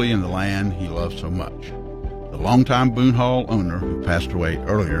him literally in the land he loved so much. The longtime Boone Hall owner, who passed away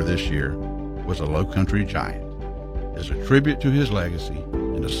earlier this year, was a Low Country giant. As a tribute to his legacy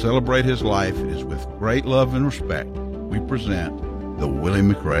and to celebrate his life, it is with great love and respect we present the Willie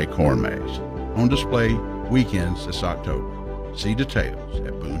McRae Corn Maze, on display weekends this October. See details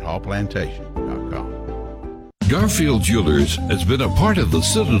at BooneHallPlantation.com. Garfield Jewelers has been a part of the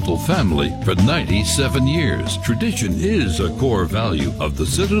Citadel family for 97 years. Tradition is a core value of the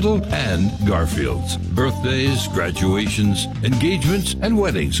Citadel and Garfield's. Birthdays, graduations, engagements, and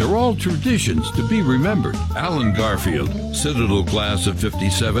weddings are all traditions to be remembered. Alan Garfield, Citadel Class of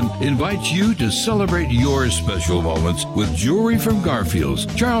 57, invites you to celebrate your special moments with jewelry from Garfield's,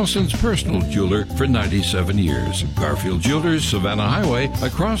 Charleston's personal jeweler for 97 years. Garfield Jewelers, Savannah Highway,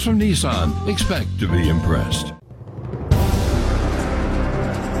 across from Nissan. Expect to be impressed.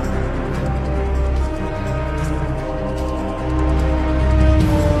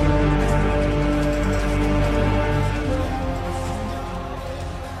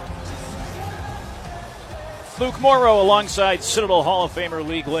 Luke Morrow alongside Citadel Hall of Famer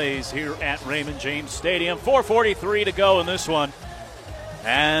Lee Glaze here at Raymond James Stadium. 4:43 to go in this one.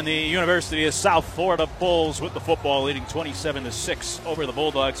 And the University of South Florida Bulls with the football leading 27-6 over the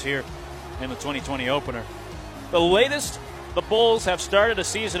Bulldogs here in the 2020 opener. The latest the Bulls have started a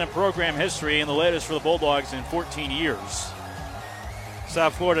season in program history, and the latest for the Bulldogs in 14 years.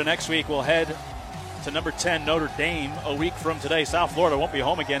 South Florida next week will head to number 10 Notre Dame a week from today. South Florida won't be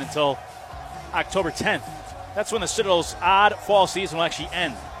home again until October 10th. That's when the Citadel's odd fall season will actually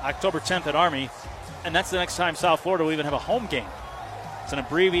end, October 10th at Army, and that's the next time South Florida will even have a home game. It's an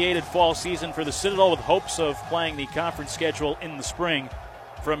abbreviated fall season for the Citadel with hopes of playing the conference schedule in the spring.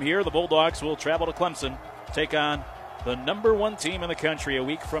 From here, the Bulldogs will travel to Clemson, take on the number 1 team in the country a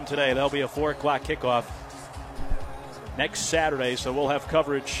week from today. That'll be a 4 o'clock kickoff next Saturday, so we'll have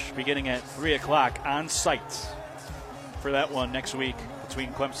coverage beginning at 3 o'clock on site for that one next week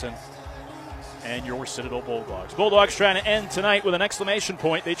between Clemson and your Citadel Bulldogs. Bulldogs trying to end tonight with an exclamation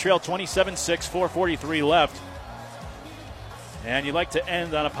point. They trail 27-6, 4:43 left. And you'd like to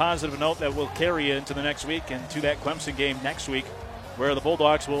end on a positive note that will carry you into the next week and to that Clemson game next week, where the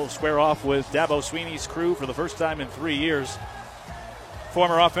Bulldogs will square off with Dabo Swinney's crew for the first time in 3 years.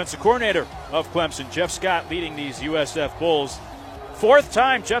 Former offensive coordinator of Clemson, Jeff Scott, leading these USF Bulls. Fourth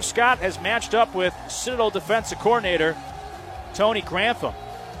time Jeff Scott has matched up with Citadel defensive coordinator Tony Grantham.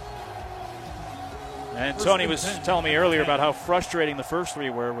 And Tony was telling me earlier about how frustrating the first three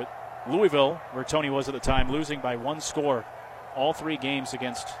were with Louisville, where Tony was at the time, losing by one score all 3 games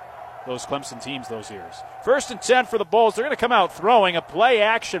against those Clemson teams those years. 1st and 10 for the Bulls. They're going to come out throwing a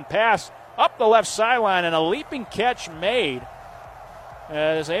play-action pass up the left sideline, and a leaping catch made.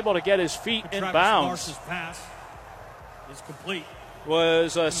 Is able to get his feet in bounds. Marsh's pass is complete.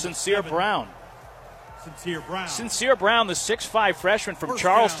 Was Sincere Brown. Sincere Brown, the 6'5 freshman from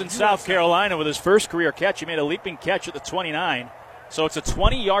Charleston, South Carolina, with his first career catch. He made a leaping catch at the 29. So it's a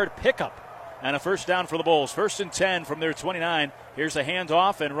 20-yard pickup and a first down for the Bulls. 1st and 10 from their 29. Here's a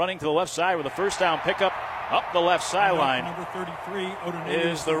handoff, and running to the left side with a first down pickup up the left sideline Number 33,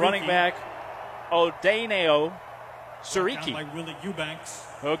 is the running back Odeneo Siriki,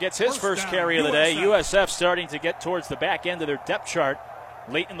 who gets his first carry of the day. USF starting to get towards the back end of their depth chart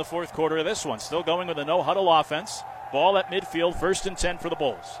late in the fourth quarter of this one. Still going with a no-huddle offense. Ball at midfield, 1st and 10 for the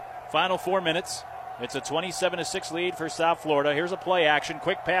Bulls. Final 4 minutes. It's a 27-6 lead for South Florida. Here's a play action,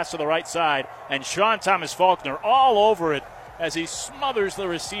 quick pass to the right side, and Sean Thomas Faulkner all over it as he smothers the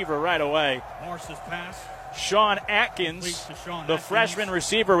receiver right away. Marsh's pass. Sean Atkins, the freshman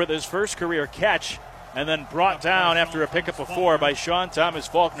receiver with his first career catch, and then brought down after a pickup of 4 by Sean Thomas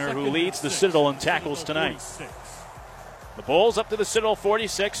Faulkner, who leads the Citadel in tackles tonight. The Bulls up to the Citadel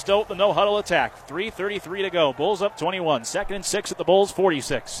 46, still the no-huddle attack. 3:33 to go. Bulls up 21. 2nd and 6 at the Bulls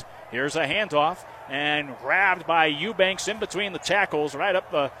 46. Here's a handoff, and grabbed by Eubanks in between the tackles, right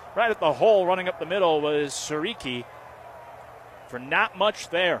at the hole, running up the middle was Siriki for not much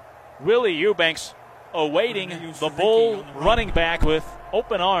there. Willie Eubanks awaiting the Bull running back with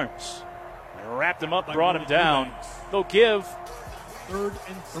open arms. Wrapped him up, brought him down. They'll give 3rd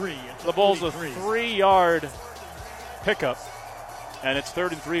and 3. The Bulls a 3-yard pickup, and it's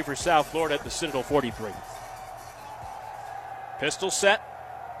 3rd and 3 for South Florida at the Citadel 43. Pistol set,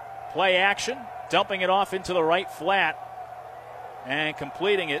 play action, dumping it off into the right flat, and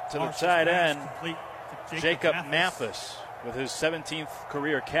completing it to the tight end, Jacob Mathis, with his 17th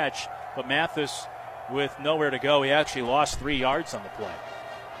career catch. But Mathis with nowhere to go. He actually lost 3 yards on the play.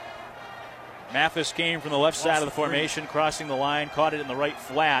 Mathis came from the left side of the formation, crossing the line, caught it in the right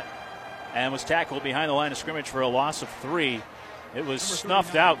flat, and was tackled behind the line of scrimmage for a loss of 3. It was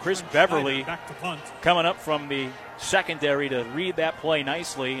snuffed out. Chris Beverly coming up from the secondary to read that play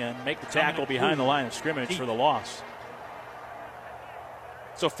nicely and make the tackle behind the line of scrimmage for the loss.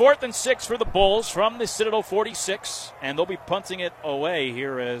 So 4th and 6 for the Bulls from the Citadel 46, and they'll be punting it away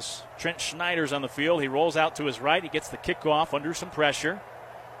here as Trent Schneider's on the field. He rolls out to his right. He gets the kickoff under some pressure.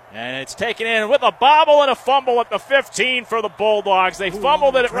 And it's taken in with a bobble and a fumble at the 15 for the Bulldogs. They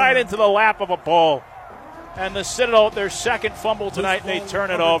fumbled it right into the lap of a Bull. And the Citadel, their second fumble tonight, they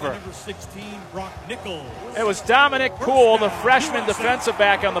turn it over. Number 16, Brock Nichols. It was Dominic Poole, the freshman defensive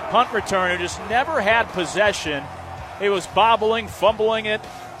back on the punt return, who just never had possession. He was bobbling, fumbling it.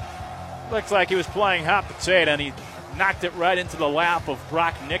 Looks like he was playing hot potato, and he knocked it right into the lap of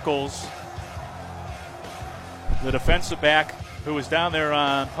Brock Nichols, the defensive back who was down there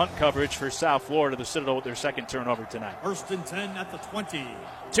on punt coverage for South Florida. The Citadel with their second turnover tonight. 1st and 10 at the 20.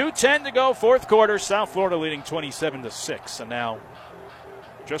 2:10 to go, fourth quarter. South Florida leading 27-6. And now,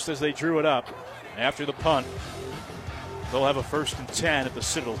 just as they drew it up after the punt, they'll have a 1st and 10 at the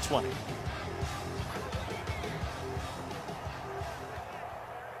Citadel 20.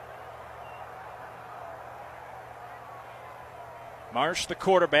 Marsh, the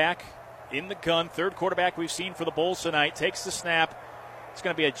quarterback, in the gun. Third quarterback we've seen for the Bulls tonight. Takes the snap. It's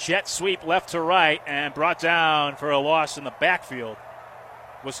going to be a jet sweep left to right, and brought down for a loss in the backfield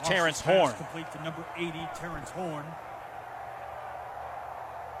was Terrence Horn. Complete to number 80, Terrence Horn.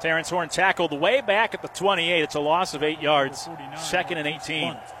 Terrence Horn tackled way back at the 28. It's a loss of 8 yards. 2nd and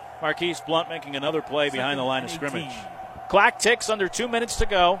 18. Marquise Blunt making another play behind the line of scrimmage. Clock ticks, under 2 minutes to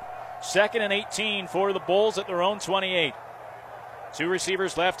go. 2nd and 18 for the Bulls at their own 28. 2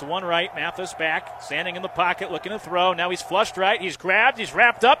 receivers left, 1 right. Mathis back, standing in the pocket, looking to throw. Now he's flushed right. He's grabbed. He's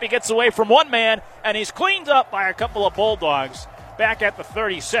wrapped up. He gets away from 1 man, and he's cleaned up by a couple of Bulldogs back at the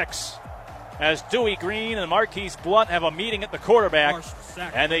 36. As Dewey Green and Marquise Blunt have a meeting at the quarterback,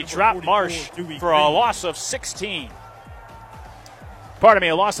 and they drop Marsh for a loss of 16. Pardon me,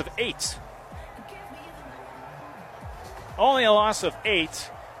 a loss of 8. Only a loss of 8,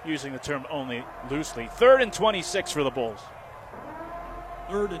 using the term only loosely. 3rd and 26 for the Bulls.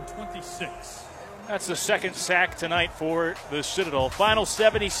 3rd and 26. That's the second sack tonight for the Citadel. Final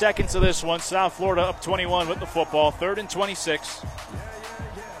 70 seconds of this one. South Florida up 21 with the football. 3rd and 26.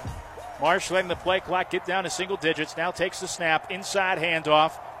 Marsh letting the play clock get down to single digits. Now takes the snap. Inside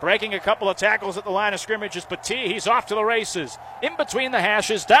handoff. Breaking a couple of tackles at the line of scrimmage is Petit. He's off to the races. In between the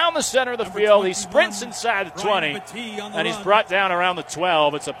hashes, down the center of the field. He sprints inside the 20. And he's brought down around the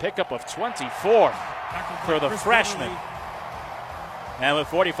 12. It's a pickup of 24 for the freshman. And with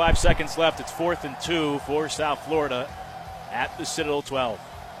 45 seconds left, it's 4th and 2 for South Florida at the Citadel 12.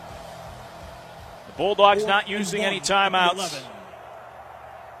 The Bulldogs not using any timeouts.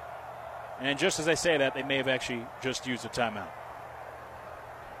 And just as I say that, they may have actually just used a timeout.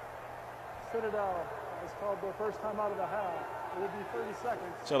 Citadel has called their first timeout of the half. It will be 30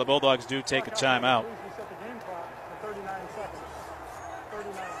 seconds. So the Bulldogs do take a timeout. Reset the game clock for 39 seconds.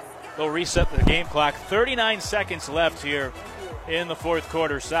 39. They'll reset the game clock. 39 seconds left here in the fourth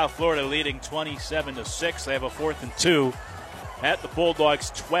quarter. South Florida leading 27-6. They have a 4th and 2 at the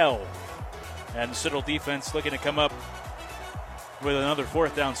Bulldogs 12. And the Citadel defense looking to come up with another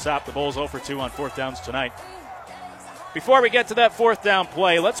 4th down stop. The Bulls 0 for 2 on 4th downs tonight. Before we get to that 4th down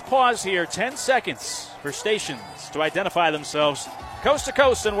play, let's pause here 10 seconds for stations to identify themselves coast to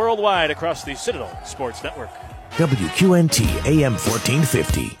coast and worldwide across the Citadel Sports Network. WQNT AM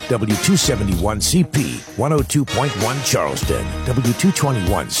 1450, W271CP, 102.1 Charleston,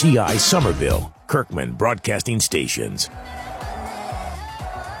 W221CI Somerville, Kirkman Broadcasting Stations.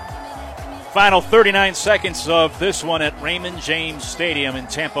 Final 39 seconds of this one at Raymond James Stadium in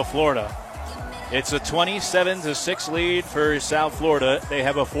Tampa, Florida. It's a 27-6 lead for South Florida. They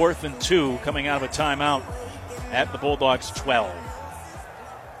have a 4th and 2 coming out of a timeout at the Bulldogs 12.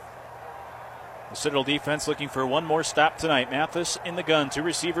 The Citadel defense looking for one more stop tonight. Mathis in the gun, 2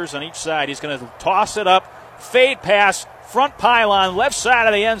 receivers on each side. He's going to toss it up, fade pass, front pylon, left side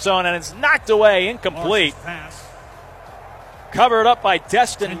of the end zone, and it's knocked away, incomplete. Covered up by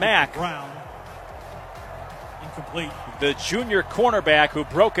Destin Mack. Incomplete. The junior cornerback who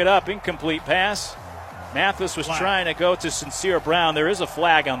broke it up, incomplete pass. Mathis was trying to go to Sincere Brown. There is a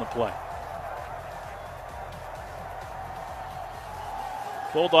flag on the play.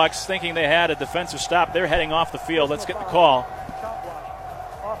 Bulldogs thinking they had a defensive stop. They're heading off the field. Let's get the call.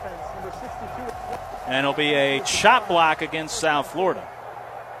 And it'll be a chop block against South Florida.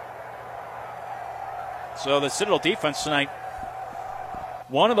 So the Citadel defense tonight,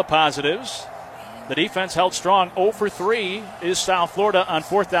 one of the positives, the defense held strong. 0 for 3 is South Florida on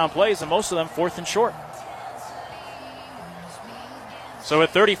 4th down plays, and most of them 4th and short. So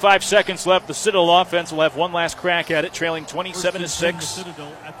with 35 seconds left, the Citadel offense will have one last crack at it, trailing 27-6.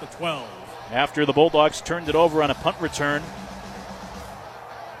 Citadel at the 12. After the Bulldogs turned it over on a punt return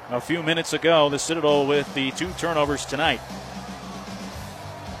a few minutes ago, the Citadel with the 2 turnovers tonight.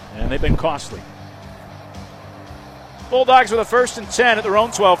 And they've been costly. Bulldogs with a 1st and 10 at their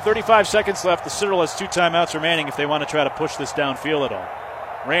own 12. 35 seconds left. The Citadel has 2 timeouts remaining if they want to try to push this downfield at all.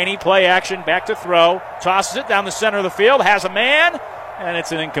 Rainey, play action, back to throw. Tosses it down the center of the field. Has a man, and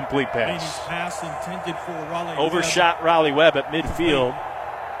it's an incomplete pass. Pass intended for Raleigh Overshot Webb. Raleigh Webb at midfield.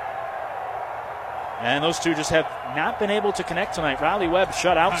 And those two just have not been able to connect tonight. Raleigh Webb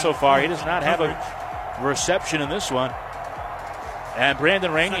shut out so far. He does not have a reception in this one. And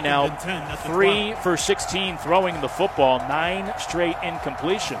Brandon Rainey now 3 for 16 throwing the football. 9 straight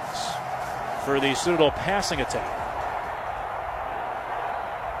incompletions for the Citadel passing attack.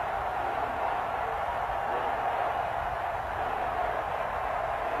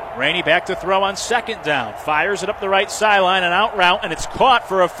 Rainey back to throw on 2nd down. Fires it up the right sideline, an out route, and it's caught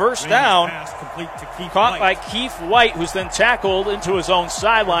for a 1st down. Caught by Keith White, who's then tackled into his own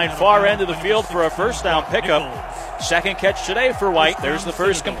sideline, far end of the field for a 1st down pickup. 2nd catch today for White. There's the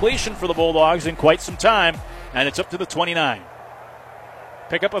first completion for the Bulldogs in quite some time, and it's up to the 29.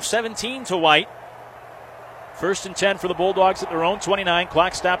 Pickup of 17 to White. 1st and 10 for the Bulldogs at their own 29.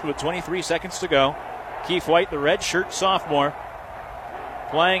 Clock stopped with 23 seconds to go. Keith White, the redshirt sophomore,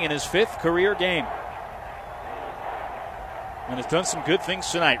 playing in his 5th career game. And has done some good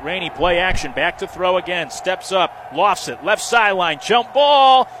things tonight. Rainey, play action, back to throw again. Steps up, lofts it, left sideline, jump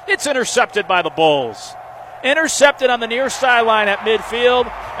ball. It's intercepted by the Bulls. Intercepted on the near sideline at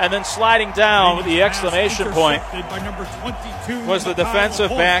midfield, and then sliding down with the exclamation point was the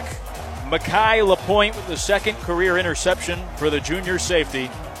defensive back, Makai LaPointe, with the 2nd career interception for the junior safety.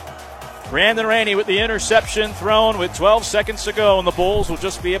 Brandon Rainey with the interception thrown with 12 seconds to go, and the Bulls will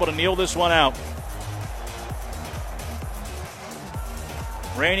just be able to kneel this one out.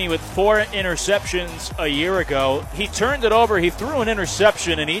 Rainey with 4 interceptions a year ago. He turned it over. He threw an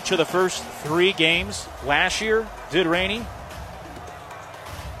interception in each of the first 3 games last year, did Rainey.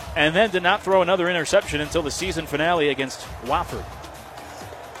 And then did not throw another interception until the season finale against Wofford.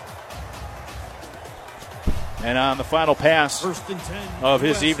 And on the final pass of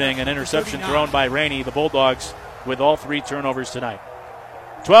his evening, an interception thrown by Rainey. The Bulldogs with all 3 turnovers tonight.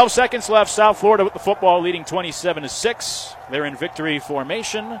 12 seconds left. South Florida with the football, leading 27-6. They're in victory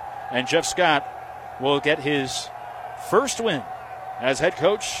formation, and Jeff Scott will get his first win as head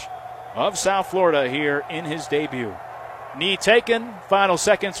coach of South Florida here in his debut. Knee taken, final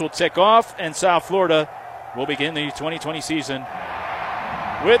seconds will tick off, and South Florida will begin the 2020 season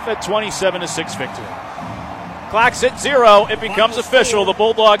with a 27-6 victory. Clock's at 0. It becomes official. The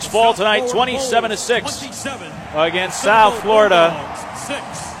Bulldogs fall tonight 27-6 against South Florida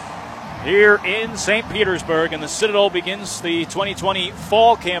here in St. Petersburg, and the Citadel begins the 2020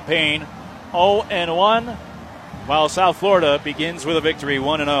 fall campaign 0-1, while South Florida begins with a victory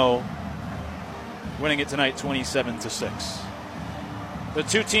 1-0, winning it tonight 27-6. The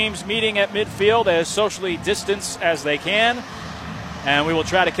 2 teams meeting at midfield as socially distanced as they can, and we will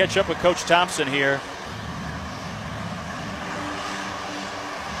try to catch up with Coach Thompson here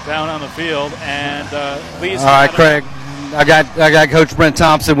down on the field. And please. All right, Craig. I got Coach Brent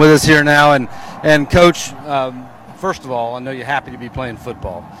Thompson with us here now, and Coach, first of all, I know you're happy to be playing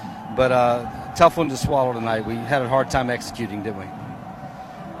football, but tough one to swallow tonight. We had a hard time executing, didn't we?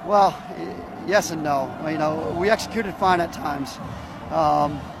 Well, yes and no. You know, we executed fine at times.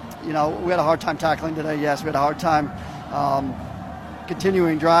 You know, we had a hard time tackling today. Yes, we had a hard time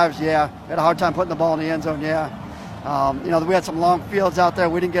continuing drives. Yeah, we had a hard time putting the ball in the end zone. Yeah. You know, we had some long fields out there.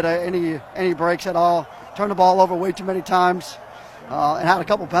 We didn't get any breaks at all. Turned the ball over way too many times, and had a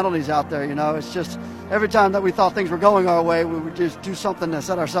couple penalties out there. You know, it's just every time that we thought things were going our way, we would just do something to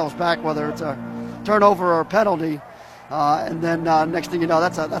set ourselves back, whether it's a turnover or a penalty. And then next thing you know,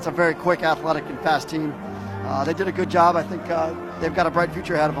 that's a very quick, athletic, and fast team. They did a good job. I think they've got a bright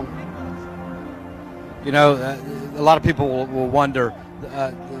future ahead of them. You know, a lot of people will wonder,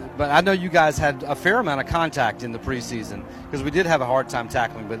 but I know you guys had a fair amount of contact in the preseason because we did have a hard time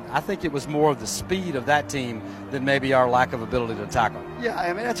tackling, but I think it was more of the speed of that team than maybe our lack of ability to tackle. Yeah,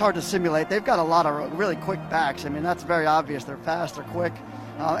 I mean, it's hard to simulate. They've got a lot of really quick backs. I mean, that's very obvious. They're fast, they're quick,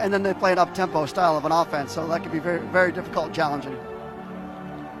 and then they play an up-tempo style of an offense, so that could be very, very difficult and challenging.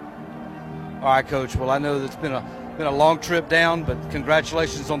 All right, Coach. Well, I know that it's been a long trip down, but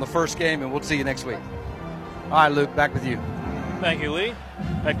congratulations on the first game, and we'll see you next week. All right, Luke, back with you. Thank you, Lee.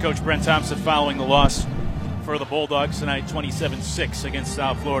 Head coach Brent Thompson following the loss for the Bulldogs tonight, 27-6 against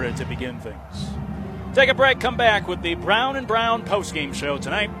South Florida to begin things. Take a break, come back with the Brown & Brown postgame show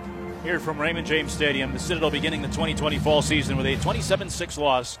tonight here from Raymond James Stadium. The Citadel beginning the 2020 fall season with a 27-6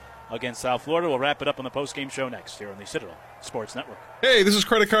 loss against South Florida. We'll wrap it up on the postgame show next here on the Citadel Sports Network. Hey, this is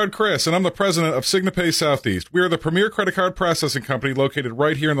Credit Card Chris, and I'm the president of SignaPay Southeast. We are the premier credit card processing company located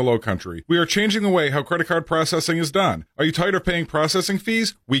right here in the Lowcountry. We are changing the way how credit card processing is done. Are you tired of paying processing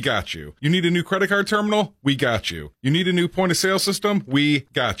fees? We got you. You need a new credit card terminal? We got you. You need a new point-of-sale system? We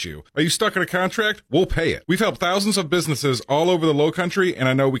got you. Are you stuck in a contract? We'll pay it. We've helped thousands of businesses all over the Lowcountry, and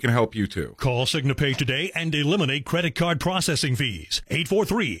I know we can help you too. Call SignaPay today and eliminate credit card processing fees.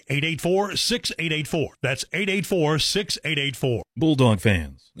 843-884-6884. That's 884-6884. Bulldog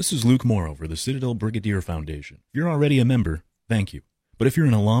fans, this is Luke Morrow for the Citadel Brigadier Foundation. If you're already a member, thank you. But if you're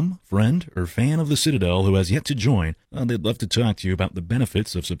an alum, friend, or fan of the Citadel who has yet to join, they'd love to talk to you about the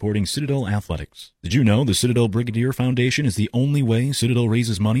benefits of supporting Citadel athletics. Did you know the Citadel Brigadier Foundation is the only way Citadel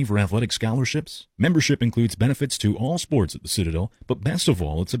raises money for athletic scholarships? Membership includes benefits to all sports at the Citadel, but best of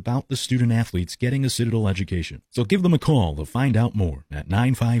all, it's about the student-athletes getting a Citadel education. So give them a call to find out more at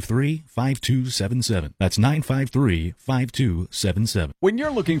 953-5277. That's 953-5277. When you're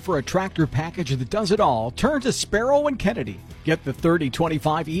looking for a tractor package that does it all, turn to Sparrow & Kennedy. Get the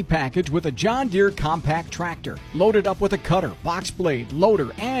 3025E package with a John Deere compact tractor, loaded up with a cutter, box blade, loader,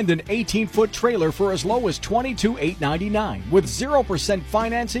 and an 18-foot trailer for as low as $22,899 with 0%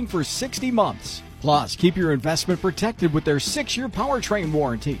 financing for 60 months. Plus, keep your investment protected with their 6-year powertrain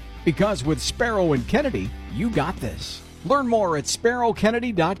warranty. Because with Sparrow & Kennedy, you got this. Learn more at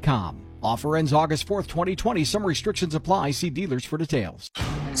sparrowkennedy.com. Offer ends August 4th, 2020. Some restrictions apply. See dealers for details.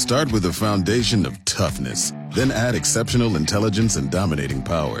 Start with a foundation of toughness, then add exceptional intelligence and dominating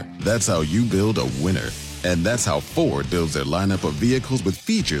power. That's how you build a winner. And that's how Ford builds their lineup of vehicles with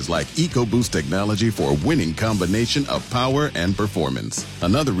features like EcoBoost technology for a winning combination of power and performance.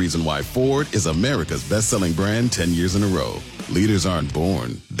 Another reason why Ford is America's best-selling brand 10 years in a row. Leaders aren't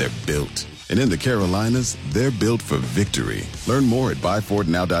born, they're built. And in the Carolinas, they're built for victory. Learn more at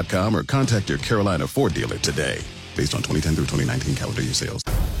buyfordnow.com or contact your Carolina Ford dealer today. Based on 2010 through 2019 calendar year sales.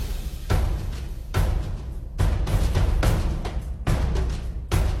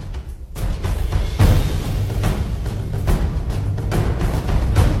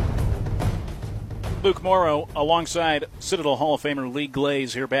 Luke Morrow alongside Citadel Hall of Famer Lee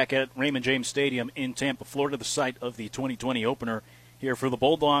Glaze here back at Raymond James Stadium in Tampa, Florida, the site of the 2020 opener here for the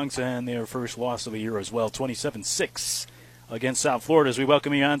Bulldogs and their first loss of the year as well, 27-6 against South Florida, as we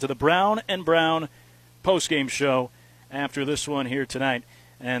welcome you on to the Brown and Brown postgame show after this one here tonight.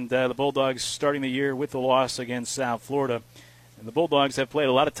 And the Bulldogs starting the year with the loss against South Florida. And the Bulldogs have played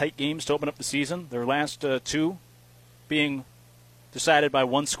a lot of tight games to open up the season, their last two being decided by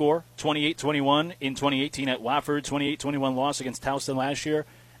one score, 28-21 in 2018 at Wofford, 28-21 loss against Towson last year.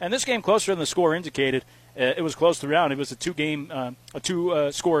 And this game closer than the score indicated. It was close throughout. It was a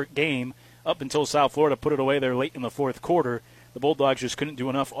two-score game up until South Florida put it away there late in the fourth quarter. The Bulldogs just couldn't do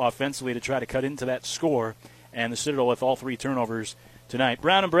enough offensively to try to cut into that score. And the Citadel with all three turnovers tonight.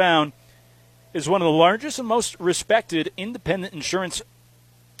 Brown & Brown is one of the largest and most respected independent insurance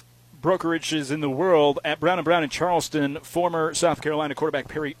brokerages in the world. At Brown & Brown in Charleston, former South Carolina quarterback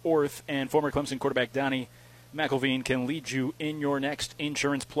Perry Orth and former Clemson quarterback Donnie McElveen can lead you in your next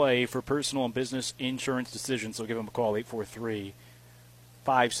insurance play for personal and business insurance decisions. So give them a call,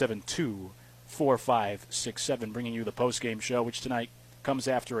 843-572-4567, bringing you the postgame show, which tonight comes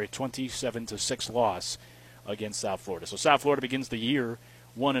after a 27-6 loss against South Florida. So South Florida begins the year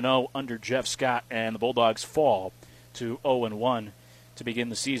 1-0 under Jeff Scott, and the Bulldogs fall to 0-1 to begin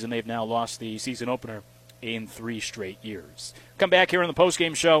the season. They've now lost the season opener in 3 straight years. Come back here on the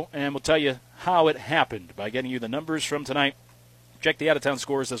postgame show, and we'll tell you how it happened by getting you the numbers from tonight. Check the out-of-town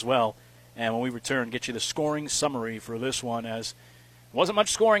scores as well. And when we return, get you the scoring summary for this one, as it wasn't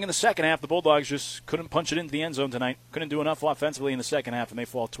much scoring in the second half. The Bulldogs just couldn't punch it into the end zone tonight. Couldn't do enough offensively in the second half, and they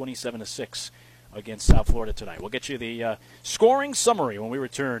fall 27-6 against South Florida tonight. We'll get you the scoring summary when we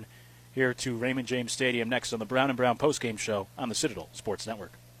return here to Raymond James Stadium next on the Brown & Brown postgame show on the Citadel Sports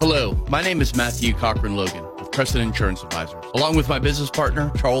Network. Hello, my name is Matthew Cochran Logan with Crescent Insurance Advisors. Along with my business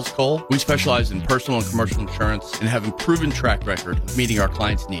partner, Charles Cole, we specialize in personal and commercial insurance and have a proven track record of meeting our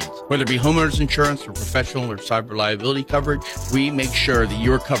clients' needs. Whether it be homeowners insurance or professional or cyber liability coverage, we make sure that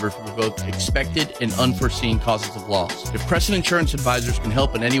you're covered for both expected and unforeseen causes of loss. If Crescent Insurance Advisors can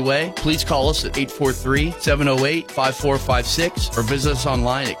help in any way, please call us at 843-708-5456 or visit us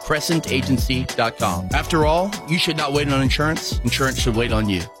online at crescentagency.com. After all, you should not wait on insurance. Insurance should wait on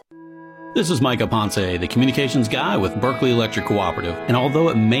you. This is Micah Ponce, the communications guy with Berkeley Electric Cooperative, and although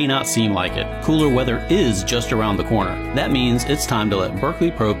it may not seem like it, cooler weather is just around the corner. That means it's time to let Berkeley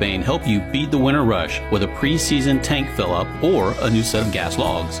Propane help you beat the winter rush with a pre-season tank fill-up or a new set of gas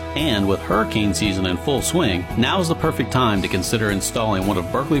logs. And with hurricane season in full swing, now is the perfect time to consider installing one of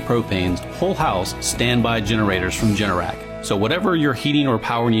Berkeley Propane's whole house standby generators from Generac. So whatever your heating or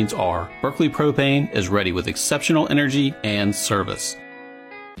power needs are, Berkeley Propane is ready with exceptional energy and service.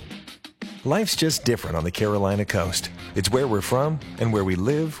 Life's just different on the Carolina coast. It's where we're from and where we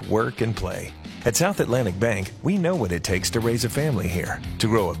live, work, and play. At South Atlantic Bank, we know what it takes to raise a family here, to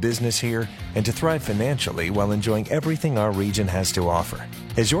grow a business here, and to thrive financially while enjoying everything our region has to offer.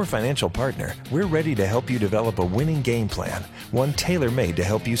 As your financial partner, we're ready to help you develop a winning game plan, one tailor-made to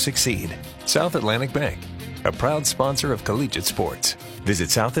help you succeed. South Atlantic Bank, a proud sponsor of collegiate sports. Visit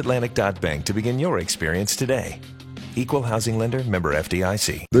southatlantic.bank to begin your experience today. Equal housing lender, member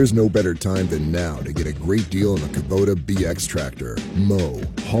FDIC. There's no better time than now to get a great deal on a Kubota BX tractor. Mow,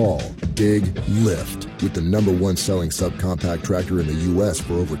 haul, dig, lift. With the #1 selling subcompact tractor in the U.S.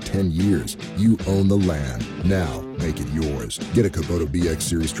 for over 10 years, you own the land. Now, make it yours. Get a Kubota BX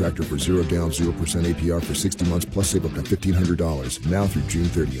Series tractor for 0 down, 0% APR for 60 months, plus save up to $1,500. Now through June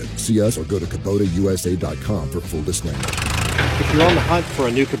 30th. See us or go to KubotaUSA.com for full disclaimer. If you're on the hunt for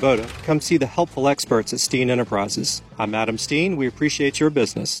a new Kubota, come see the helpful experts at Steen Enterprises. I'm Adam Steen. We appreciate your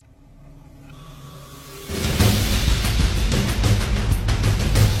business.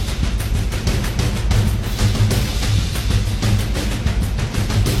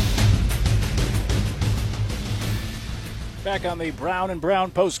 Back on the Brown & Brown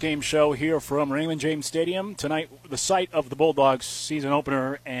postgame show here from Raymond James Stadium. Tonight, the site of the Bulldogs season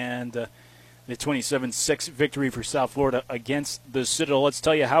opener and the 27-6 victory for South Florida against the Citadel. Let's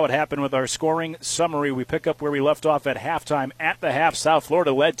tell you how it happened with our scoring summary. We pick up where we left off at halftime. At the half, South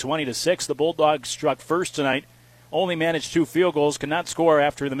Florida led 20-6. The Bulldogs struck first tonight, only managed 2 field goals, could not score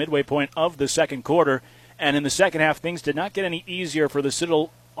after the midway point of the second quarter. And in the second half, things did not get any easier for the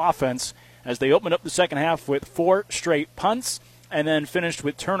Citadel offense as they opened up the second half with 4 straight punts, and then finished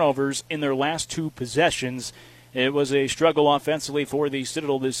with turnovers in their last 2 possessions. It was a struggle offensively for the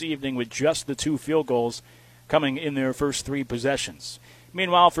Citadel this evening with just the 2 field goals coming in their first 3 possessions.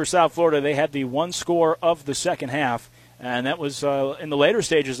 Meanwhile, for South Florida, they had the 1 score of the second half, and that was in the later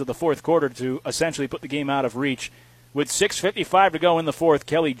stages of the fourth quarter to essentially put the game out of reach. With 6:55 to go in the fourth,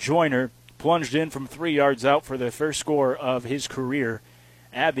 Kelly Joyner plunged in from 3 yards out for the first score of his career,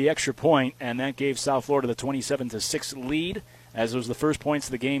 add the extra point, and that gave South Florida the 27-6 lead, as it was the first points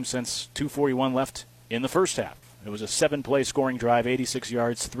of the game since 2:41 left in the first half. It was a 7-play scoring drive, 86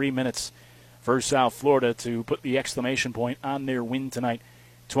 yards, 3 minutes for South Florida to put the exclamation point on their win tonight,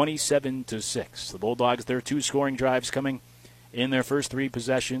 27-6. The Bulldogs, their 2 scoring drives coming in their first 3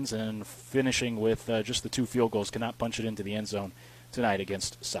 possessions and finishing with just the 2 field goals, cannot punch it into the end zone tonight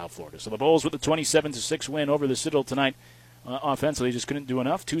against South Florida. So the Bulls with the 27-6 win over the Citadel tonight. Offensively, just couldn't do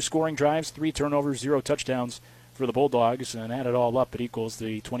enough. 2 scoring drives, 3 turnovers, 0 touchdowns for the Bulldogs, and add it all up, it equals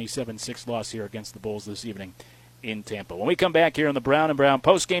the 27-6 loss here against the Bulls this evening in Tampa. When we come back here on the Brown and Brown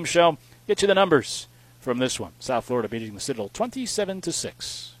postgame show, get you the numbers from this one. South Florida beating the Citadel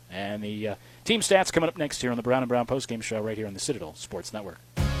 27-6. And the team stats coming up next here on the Brown and Brown postgame show right here on the Citadel Sports Network.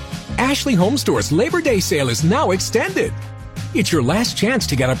 Ashley Home Store's Labor Day sale is now extended. It's your last chance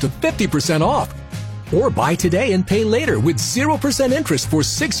to get up to 50% off. Or buy today and pay later with 0% interest for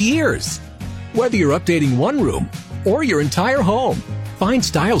 6 years. Whether you're updating one room or your entire home, find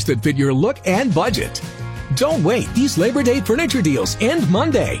styles that fit your look and budget. Don't wait. These Labor Day furniture deals end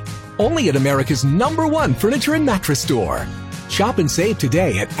Monday. Only at America's #1 furniture and mattress store. Shop and save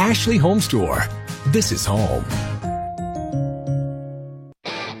today at Ashley Home Store. This is home.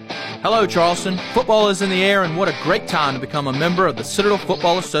 Hello, Charleston. Football is in the air, and what a great time to become a member of the Citadel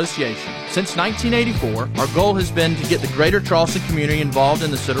Football Association. Since 1984, our goal has been to get the greater Charleston community involved in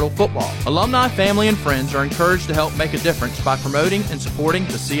the Citadel football. Alumni, family, and friends are encouraged to help make a difference by promoting and supporting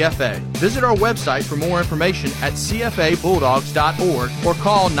the CFA. Visit our website for more information at cfabulldogs.org or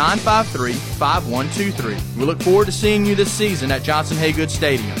call 953-5123. We look forward to seeing you this season at Johnson Haygood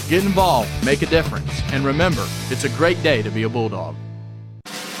Stadium. Get involved, make a difference, and remember, it's a great day to be a Bulldog.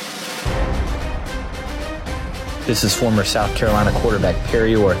 This is former South Carolina quarterback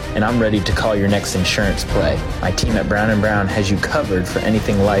Perry Orr, and I'm ready to call your next insurance play. My team at Brown & Brown has you covered for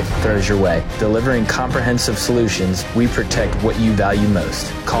anything life throws your way. Delivering comprehensive solutions, we protect what you value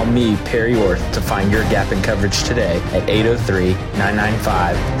most. Call me, Perry Orr, to find your gap in coverage today at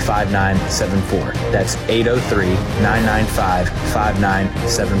 803-995-5974. That's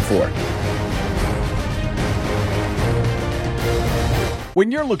 803-995-5974. When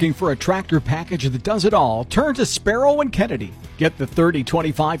you're looking for a tractor package that does it all, turn to Sparrow and Kennedy. Get the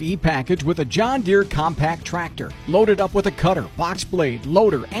 3025E package with a John Deere compact tractor, loaded up with a cutter, box blade,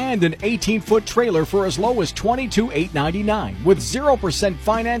 loader, and an 18-foot trailer for as low as $22,899 with 0%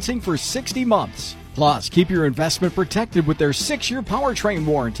 financing for 60 months. Plus, keep your investment protected with their 6-year powertrain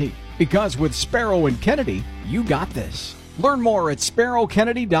warranty. Because with Sparrow and Kennedy, you got this. Learn more at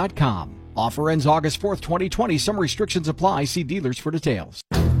sparrowkennedy.com. Offer ends August 4th, 2020. Some restrictions apply. See dealers for details.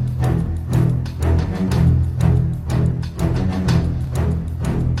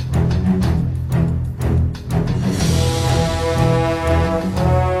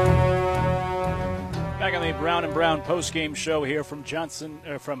 Back on the Brown and Brown postgame show here from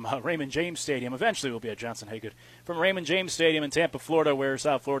Raymond James Stadium. Eventually we'll be at Johnson Haygood. From Raymond James Stadium in Tampa, Florida, where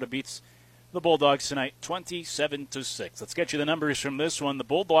South Florida beats the Bulldogs tonight, 27-6. Let's get you the numbers from this one. The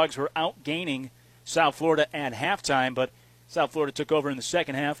Bulldogs were outgaining South Florida at halftime, but South Florida took over in the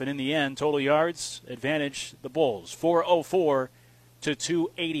second half, and in the end, total yards advantage the Bulls, 404 to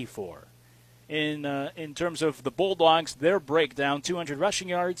 284. In terms of the Bulldogs, their breakdown, 200 rushing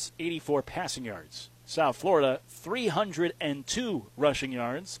yards, 84 passing yards. South Florida, 302 rushing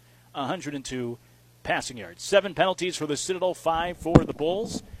yards, 102 passing yards. 7 penalties for the Citadel, 5 for the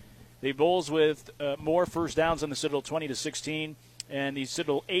Bulls. The Bulls with more first downs than the Citadel, 20-16, and the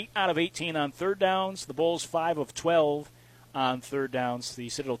Citadel 8 out of 18 on third downs. The Bulls 5 of 12 on third downs. The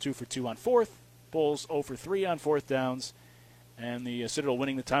Citadel 2 for 2 on fourth. Bulls 0 for 3 on fourth downs, and the Citadel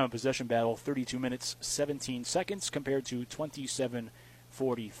winning the time of possession battle, 32 minutes 17 seconds compared to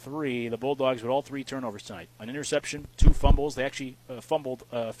 27:43. The Bulldogs with all 3 turnovers tonight: an interception, 2 fumbles. They actually fumbled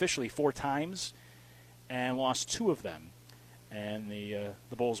officially 4 times and lost 2 of them. And the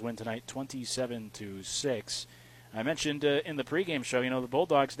Bulls win tonight 27-6. I mentioned in the pregame show, the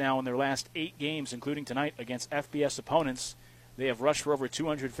Bulldogs now in their last 8 games, including tonight against FBS opponents, they have rushed for over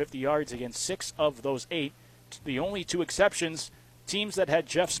 250 yards against 6 of those 8. The only 2 exceptions, teams that had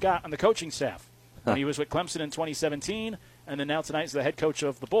Jeff Scott on the coaching staff. When he was with Clemson in 2017, and then now tonight is the head coach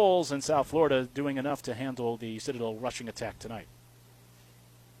of the Bulls, and South Florida doing enough to handle the Citadel rushing attack tonight.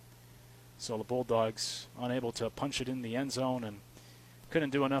 So the Bulldogs unable to punch it in the end zone and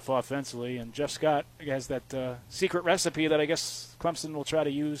couldn't do enough offensively. And Jeff Scott has that secret recipe that I guess Clemson will try to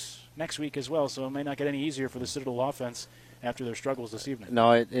use next week as well. So it may not get any easier for the Citadel offense after their struggles this evening.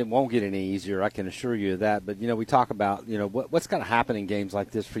 No, it won't get any easier. I can assure you of that. But, we talk about, what's got to happen in games like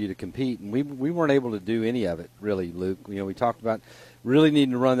this for you to compete. And we weren't able to do any of it, really, Luke. We talked about really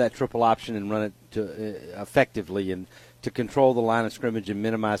needing to run that triple option and run it effectively and to control the line of scrimmage and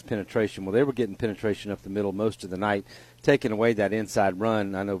minimize penetration. Well, they were getting penetration up the middle most of the night, taking away that inside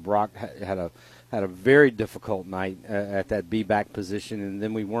run. I know Brock had a very difficult night at that B-back position, and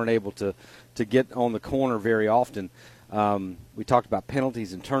then we weren't able to get on the corner very often. We talked about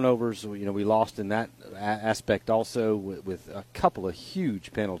penalties and turnovers. We lost in that aspect also with a couple of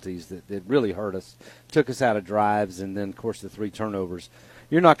huge penalties that really hurt us, took us out of drives, and then, of course, the 3 turnovers.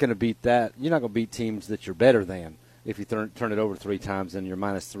 You're not going to beat that. You're not going to beat teams that you're better than if you turn it over 3 times and you're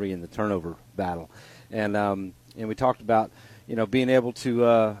 -3 in the turnover battle. And we talked about being able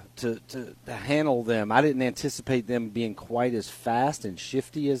to handle them. I didn't anticipate them being quite as fast and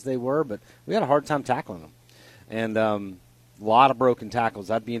shifty as they were, but we had a hard time tackling them. And a lot of broken tackles.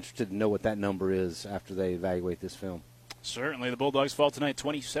 I'd be interested to know what that number is after they evaluate this film. Certainly. The Bulldogs fall tonight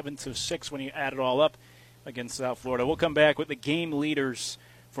 27-6 when you add it all up against South Florida. We'll come back with the game leaders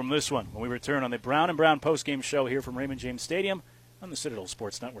from this one when we return on the Brown & Brown postgame show here from Raymond James Stadium on the Citadel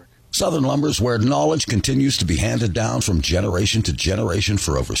Sports Network. Southern Lumber's where knowledge continues to be handed down from generation to generation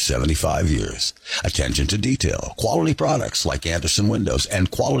for over 75 years. Attention to detail, quality products like Anderson Windows,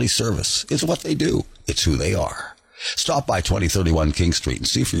 and quality service is what they do. It's who they are. Stop by 2031 King Street and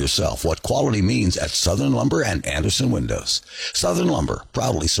see for yourself what quality means at Southern Lumber and Anderson Windows. Southern Lumber,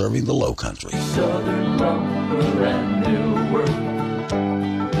 proudly serving the Low Country. Southern Lumber and New World,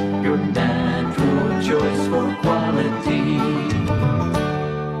 your natural choice for quality.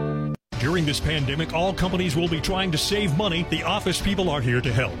 During this pandemic, all companies will be trying to save money. The office people are here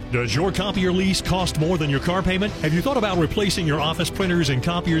to help. Does your copier lease cost more than your car payment? Have you thought about replacing your office printers and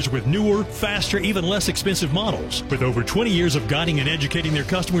copiers with newer, faster, even less expensive models? With over 20 years of guiding and educating their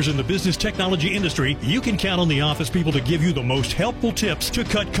customers in the business technology industry, you can count on the office people to give you the most helpful tips to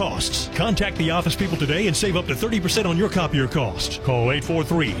cut costs. Contact the office people today and save up to 30% on your copier costs. Call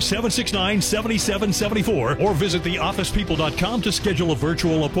 843-769-7774 or visit theofficepeople.com to schedule a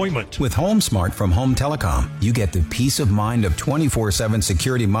virtual appointment. With HomeSmart from Home Telecom, you get the peace of mind of 24/7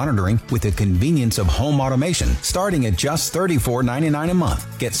 security monitoring with the convenience of home automation, starting at just $34.99 a month.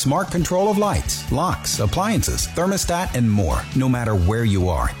 Get smart control of lights, locks, appliances, thermostat, and more. No matter where you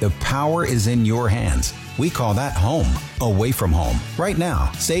are, the power is in your hands. We call that home, away from home. Right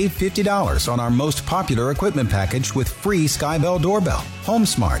now, save $50 on our most popular equipment package with free Skybell doorbell.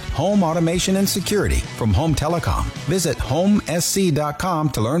 HomeSmart, home automation and security from Home Telecom. Visit homesc.com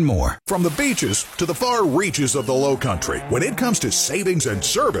to learn more. From the beaches to the far reaches of the Low Country, when it comes to savings and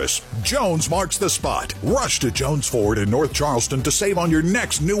service, Jones marks the spot. Rush to Jones Ford in North Charleston to save on your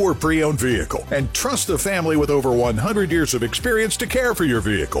next new or pre-owned vehicle. And trust the family with over 100 years of experience to care for your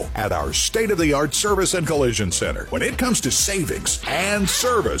vehicle at our state-of-the-art service and collision center. When it comes to savings and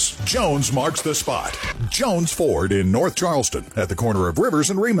service, Jones marks the spot. Jones Ford in North Charleston at the corner of Rivers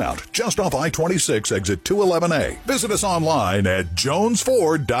and Remount, just off I-26 exit 211A. Visit us online at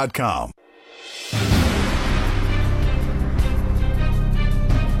jonesford.com.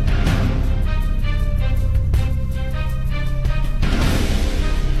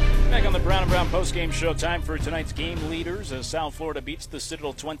 Back on the Brown & Brown postgame show, time for tonight's game leaders as South Florida beats the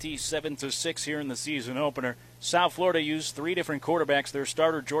Citadel 27-6 here in the season opener. South Florida used 3 different quarterbacks. Their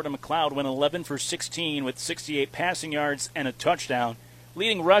starter, Jordan McLeod, went 11 for 16 with 68 passing yards and a touchdown.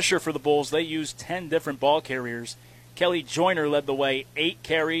 Leading rusher for the Bulls, they used 10 different ball carriers. Kelly Joyner led the way, 8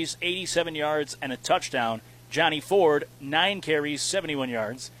 carries, 87 yards, and a touchdown. Johnny Ford, 9 carries, 71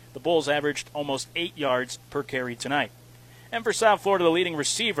 yards. The Bulls averaged almost 8 yards per carry tonight. And for South Florida, the leading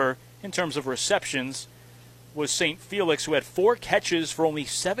receiver in terms of receptions was St. Felix, who had 4 catches for only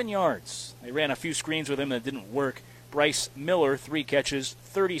 7 yards. They ran a few screens with him that didn't work. Bryce Miller, 3 catches,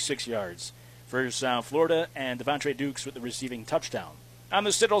 36 yards for South Florida, and Devontae Dukes with the receiving touchdown. On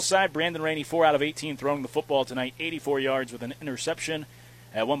the Citadel side, Brandon Rainey, 4 out of 18 throwing the football tonight, 84 yards with an interception.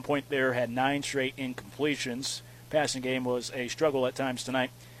 At one point there, had 9 straight incompletions. Passing game was a struggle at times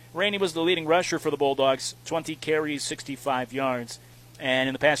tonight. Rainey was the leading rusher for the Bulldogs, 20 carries, 65 yards. And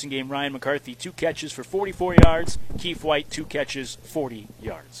in the passing game, Ryan McCarthy, 2 catches for 44 yards. Keith White, 2 catches, 40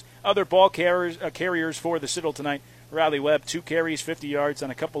 yards. Other ball carriers for the Citadel tonight, Riley Webb, 2 carries, 50 yards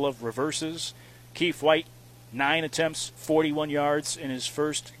on a couple of reverses. Keith White, 9 attempts, 41 yards in his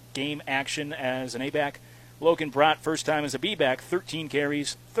first game action as an A-back. Logan Brott, first time as a B-back, 13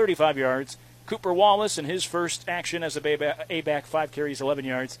 carries, 35 yards. Cooper Wallace in his first action as a A-back, 5 carries, 11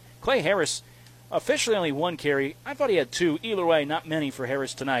 yards. Clay Harris, officially only 1 carry. I thought he had 2. Either way, not many for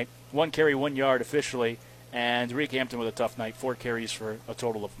Harris tonight. 1 carry, 1 yard officially. And Rick Hampton with a tough night, 4 carries for a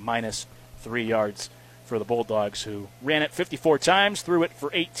total of minus 3 yards for the Bulldogs, who ran it 54 times, threw it for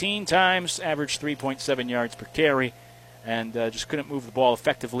 18 times, averaged 3.7 yards per carry, and just couldn't move the ball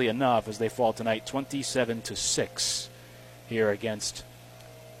effectively enough as they fall tonight 27-6 here against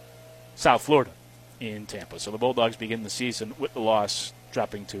South Florida in Tampa. So the Bulldogs begin the season with the loss,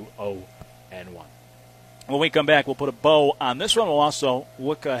 dropping to 0-1. When we come back, we'll put a bow on this one. We'll also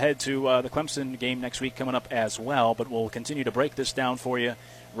look ahead to the Clemson game next week coming up as well, but we'll continue to break this down for you,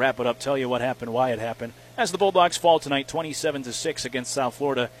 wrap it up, tell you what happened, why it happened, as the Bulldogs fall tonight 27-6 against South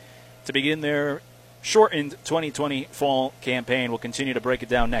Florida to begin their shortened 2020 fall campaign. We'll continue to break it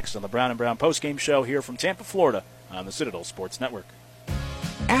down next on the Brown & Brown postgame show here from Tampa, Florida on the Citadel Sports Network.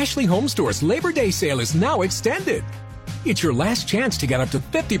 Ashley Home Store's Labor Day sale is now extended. It's your last chance to get up to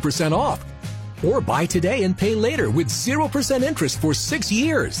 50% off. Or buy today and pay later with 0% interest for 6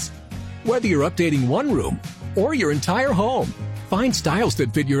 years. Whether you're updating one room or your entire home, find styles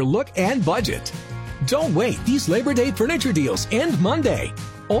that fit your look and budget. Don't wait. These Labor Day furniture deals end Monday.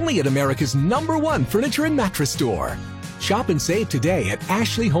 Only at America's #1 furniture and mattress store. Shop and save today at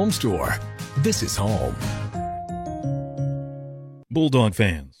Ashley Home Store. This is home. Bulldog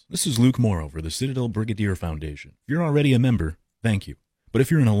fans, this is Luke Morrow for the Citadel Brigadier Foundation. If you're already a member, thank you. But if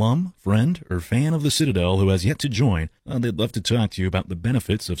you're an alum, friend, or fan of the Citadel who has yet to join, they'd love to talk to you about the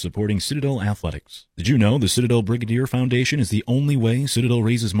benefits of supporting Citadel athletics. Did you know the Citadel Brigadier Foundation is the only way Citadel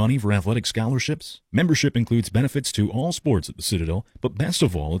raises money for athletic scholarships? Membership includes benefits to all sports at the Citadel, but best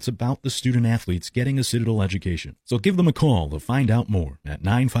of all, it's about the student athletes getting a Citadel education. So give them a call to find out more at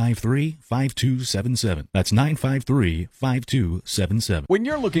 953-5277. That's 953-5277. When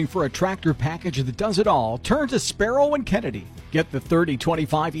you're looking for a tractor package that does it all, turn to Sparrow & Kennedy. Get the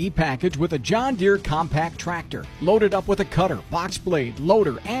 3025 E-Package with a John Deere compact tractor. Loaded up with a cutter, box blade,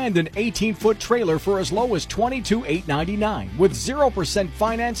 loader, and an 18-foot trailer for as low as $22,899 with 0%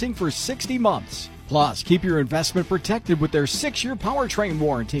 financing for 60 months. Plus, keep your investment protected with their 6-year powertrain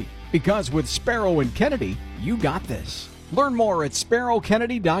warranty. Because with Sparrow & Kennedy, you got this. Learn more at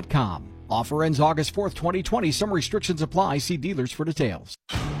sparrowkennedy.com. Offer ends August 4th, 2020. Some restrictions apply. See dealers for details.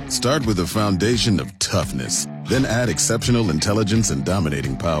 Start with a foundation of toughness, then add exceptional intelligence and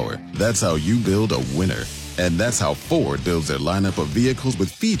dominating power. That's how you build a winner. And that's how Ford builds their lineup of vehicles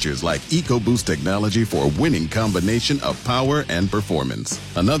with features like EcoBoost technology for a winning combination of power and performance.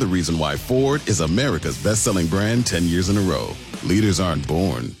 Another reason why Ford is America's best-selling brand 10 years in a row. Leaders aren't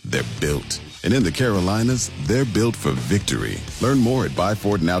born, they're built. And in the Carolinas, they're built for victory. Learn more at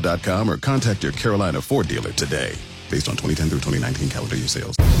buyfordnow.com or contact your Carolina Ford dealer today. Based on 2010 through 2019 calendar year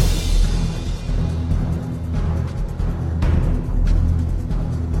sales.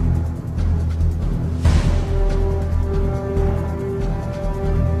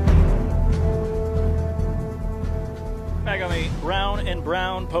 Back on the Brown &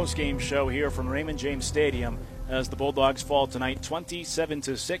 Brown postgame show here from Raymond James Stadium as the Bulldogs fall tonight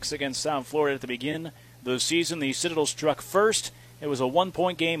 27-6 against South Florida to begin the season. The Citadel struck first. It was a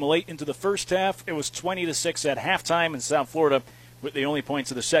 1-point game late into the first half. It was 20-6 at halftime, and South Florida, with the only points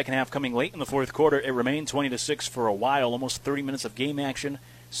of the second half coming late in the fourth quarter, it remained 20-6 for a while, almost 30 minutes of game action.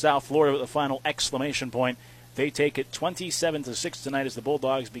 South Florida with a final exclamation point. They take it 27-6 tonight as the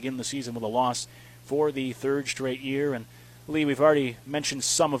Bulldogs begin the season with a loss for the third straight year. And Lee, we've already mentioned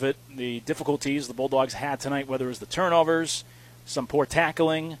some of it, the difficulties the Bulldogs had tonight, whether it was the turnovers, some poor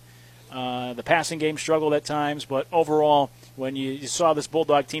tackling, the passing game struggled at times, but overall, when you saw this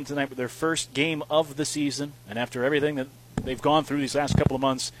Bulldog team tonight with their first game of the season, and after everything that they've gone through these last couple of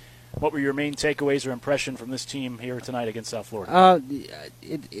months, what were your main takeaways or impression from this team here tonight against South Florida?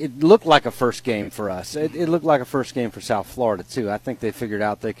 It looked like a first game for us. It looked like a first game for South Florida, too. I think they figured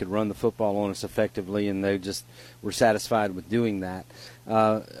out they could run the football on us effectively, and they just were satisfied with doing that.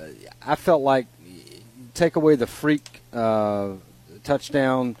 I felt like take away the freak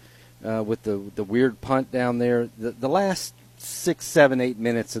touchdown with the weird punt down there. The last 6, 7, 8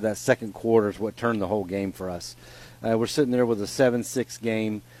 minutes of that second quarter is what turned the whole game for us. We're sitting there with a 7-6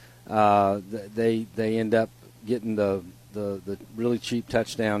 game. They end up getting the really cheap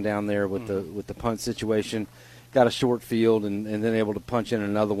touchdown down there with the punt situation. Got a short field and then able to punch in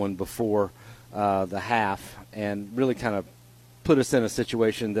another one before the half, and really kind of put us in a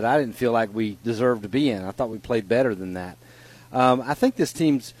situation that I didn't feel like we deserved to be in. I thought we played better than that. I think this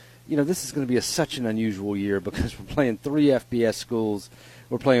team's, this is going to be such an unusual year because we're playing 3 FBS schools.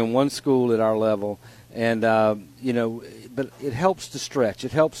 We're playing one school at our level, and but it helps to stretch.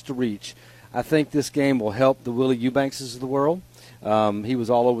 It helps to reach. I think this game will help the Willie Eubankses of the world. He was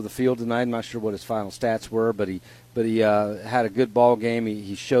all over the field tonight. I'm not sure what his final stats were, but he had a good ball game.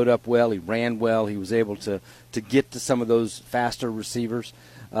 He showed up well. He ran well. He was able to get to some of those faster receivers.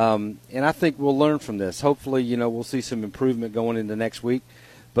 And I think we'll learn from this. Hopefully, we'll see some improvement going into next week.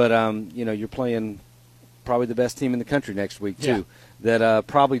 But, you're playing probably the best team in the country next week, too, that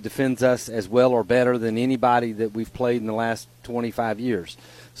probably defends us as well or better than anybody that we've played in the last 25 years.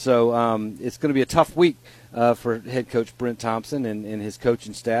 So it's going to be a tough week for head coach Brent Thompson and his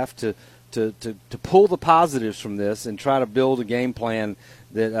coaching staff to pull the positives from this and try to build a game plan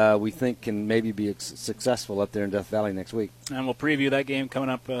that we think can maybe be successful up there in Death Valley next week. And we'll preview that game coming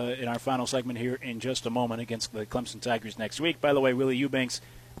up in our final segment here in just a moment against the Clemson Tigers next week. By the way, Willie Eubanks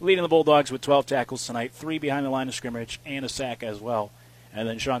leading the Bulldogs with 12 tackles tonight, 3 behind the line of scrimmage, and a sack as well. And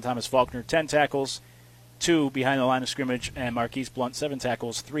then Sean Thomas Faulkner, 10 tackles, 2 behind the line of scrimmage, and Marquise Blunt, 7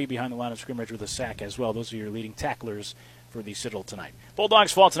 tackles, 3 behind the line of scrimmage with a sack as well. Those are your leading tacklers for the Citadel tonight.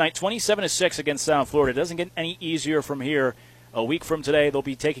 Bulldogs fall tonight 27-6 against South Florida. It doesn't get any easier from here. A week from today, they'll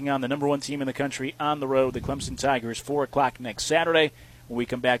be taking on the number 1 team in the country on the road, the Clemson Tigers, 4 o'clock next Saturday. When we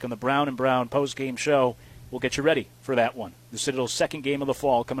come back on the Brown & Brown post-game show, we'll get you ready for that one. The Citadel's second game of the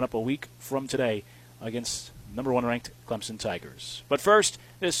fall coming up a week from today against number 1 ranked Clemson Tigers. But first,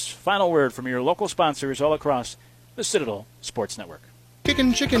 this final word from your local sponsors all across the Citadel Sports Network.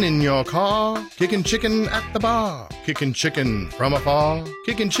 Kicking chicken in your car, kicking chicken at the bar, kicking chicken from afar,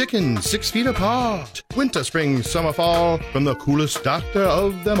 kicking chicken 6 feet apart. Winter, spring, summer, fall, from the coolest doctor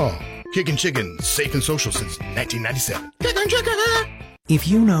of them all. Kicking chicken, safe and social since 1997. Kicking chicken! If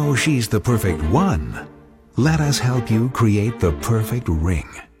you know she's the perfect one, let us help you create the perfect ring.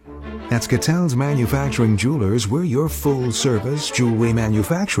 At Skatell's Manufacturing Jewelers, we're your full-service jewelry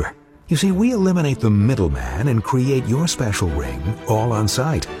manufacturer. You see, we eliminate the middleman and create your special ring all on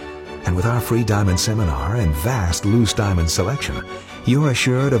site. And with our free diamond seminar and vast loose diamond selection, you're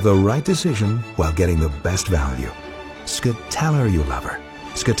assured of the right decision while getting the best value. Skateller, you lover.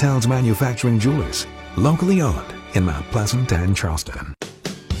 Skatell's Manufacturing Jewelers, locally owned in Mount Pleasant and Charleston.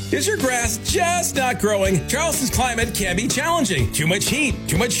 Is your grass just not growing? Charleston's climate can be challenging. Too much heat,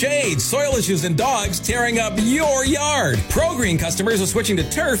 too much shade, soil issues, and dogs tearing up your yard. ProGreen customers are switching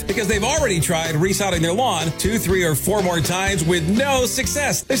to turf because they've already tried resodding their lawn 2, 3, or 4 more times with no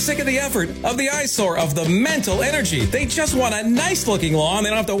success. They're sick of the effort, of the eyesore, of the mental energy. They just want a nice-looking lawn they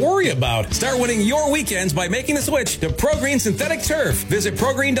don't have to worry about. Start winning your weekends by making the switch to ProGreen Synthetic Turf. Visit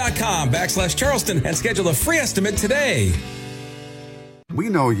progreen.com/Charleston and schedule a free estimate today. We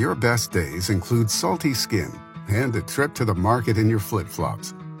know your best days include salty skin and a trip to the market in your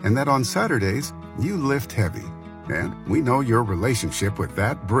flip-flops, and that on Saturdays, you lift heavy. And we know your relationship with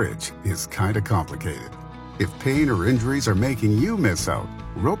that bridge is kind of complicated. If pain or injuries are making you miss out,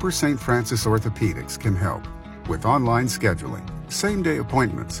 Roper St. Francis Orthopedics can help. With online scheduling, same-day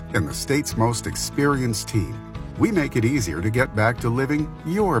appointments, and the state's most experienced team, we make it easier to get back to living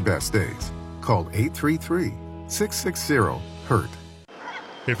your best days. Call 833-660-HURT.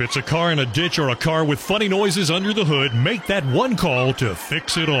 If it's a car in a ditch or a car with funny noises under the hood, make that one call to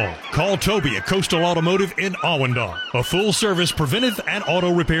fix it all. Call Toby at Coastal Automotive in Awandon, a full-service preventive and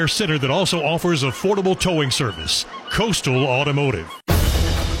auto repair center that also offers affordable towing service. Coastal Automotive.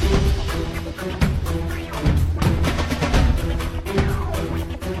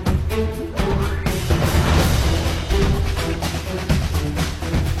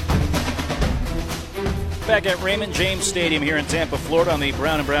 Back at Raymond James Stadium here in Tampa, Florida on the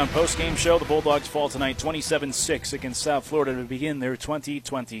Brown & Brown postgame show. The Bulldogs fall tonight 27-6 against South Florida to begin their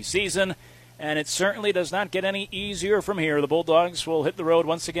 2020 season. And it certainly does not get any easier from here. The Bulldogs will hit the road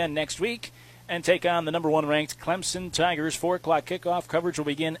once again next week and take on the number 1 ranked Clemson Tigers. 4 o'clock kickoff. Coverage will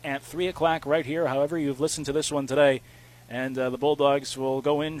begin at 3 o'clock right here, however you've listened to this one today. And the Bulldogs will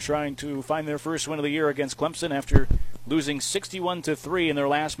go in trying to find their first win of the year against Clemson after losing 61-3 in their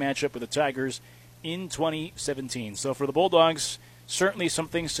last matchup with the Tigers in 2017. So for the Bulldogs, certainly some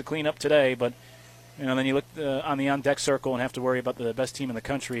things to clean up today, but then you look on the on-deck circle and have to worry about the best team in the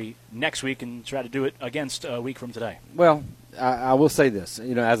country next week and try to do it against a week from today. Well, I will say this,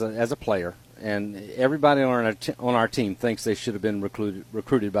 as a player, and everybody on our team thinks they should have been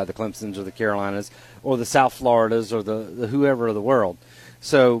recruited by the Clemsons or the Carolinas or the South Floridas or the whoever of the world.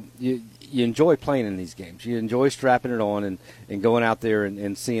 So you enjoy playing in these games. You enjoy strapping it on and going out there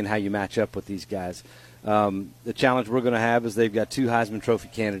and seeing how you match up with these guys. The challenge we're going to have is they've got 2 Heisman Trophy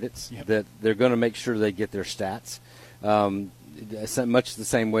candidates that they're going to make sure they get their stats. much the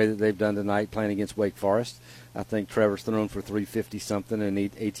same way that they've done tonight playing against Wake Forest. I think Trevor's thrown for 350-something and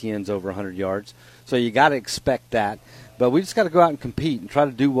Etienne's over 100 yards. So you got to expect that. But we just got to go out and compete and try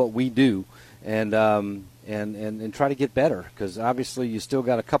to do what we do and try to get better, because obviously you still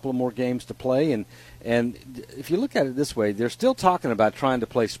got a couple of more games to play. And if you look at it this way, they're still talking about trying to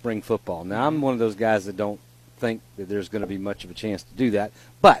play spring football. Now, I'm one of those guys that don't think that there's going to be much of a chance to do that.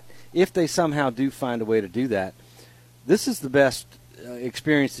 But if they somehow do find a way to do that, this is the best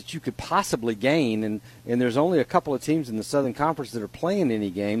experience that you could possibly gain, and there's only a couple of teams in the Southern Conference that are playing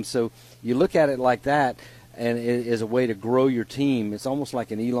any games, so you look at it like that, and it is a way to grow your team. It's almost like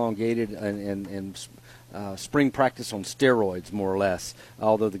an elongated and spring practice on steroids, more or less,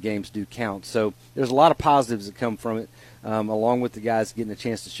 although the games do count. So there's a lot of positives that come from it, along with the guys getting a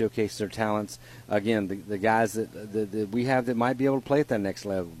chance to showcase their talents. Again, the guys that we have that might be able to play at that next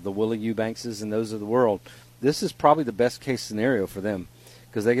level, the Willie Eubankses and those of the world. This is probably the best case scenario for them,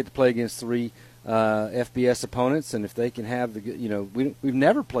 because they get to play against 3 FBS opponents, and if they can have we've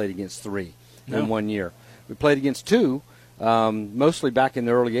never played against 3 in 1 year. We played against 2, mostly back in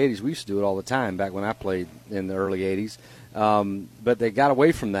the early 80s. We used to do it all the time back when I played in the early 80s, but they got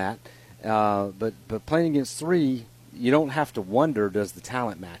away from that. But playing against 3, you don't have to wonder, does the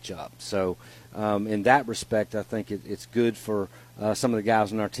talent match up? So in that respect, I think it's good for some of the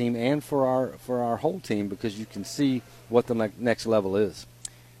guys on our team and for our whole team, because you can see what the next level is.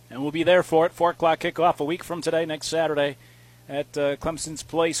 And we'll be there for it. 4 o'clock kickoff a week from today, next Saturday at Clemson's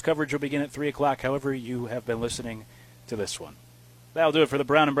Place. Coverage will begin at 3 o'clock, however you have been listening to this one. That'll do it for the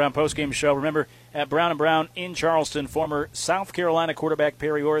Brown & Brown postgame show. Remember, at Brown & Brown in Charleston, former South Carolina quarterback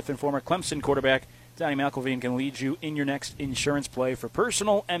Perry Orth and former Clemson quarterback Donnie McElveen can lead you in your next insurance play for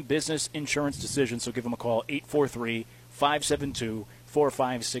personal and business insurance decisions. So give them a call,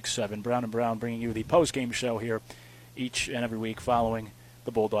 843-572-4567. Brown & Brown bringing you the postgame show here each and every week following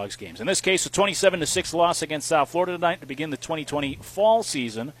the Bulldogs games. In this case, a 27-6 loss against South Florida tonight to begin the 2020 fall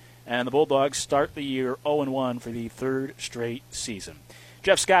season. And the Bulldogs start the year 0-1 for the 3rd straight season.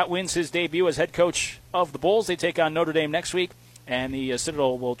 Jeff Scott wins his debut as head coach of the Bulls. They take on Notre Dame next week. And the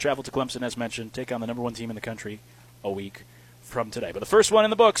Citadel will travel to Clemson, as mentioned, take on the number 1 team in the country a week from today. But the first one in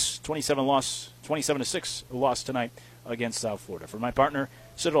the books, 27-6 loss tonight against South Florida. For my partner,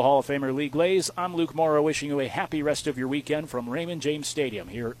 Citadel Hall of Famer Lee Glaze, I'm Luke Morrow, wishing you a happy rest of your weekend from Raymond James Stadium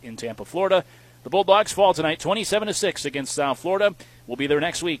here in Tampa, Florida. The Bulldogs fall tonight 27-6 against South Florida. We'll be there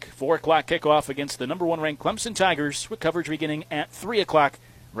next week, 4 o'clock kickoff against the number 1 ranked Clemson Tigers, with coverage beginning at 3 o'clock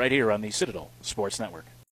right here on the Citadel Sports Network.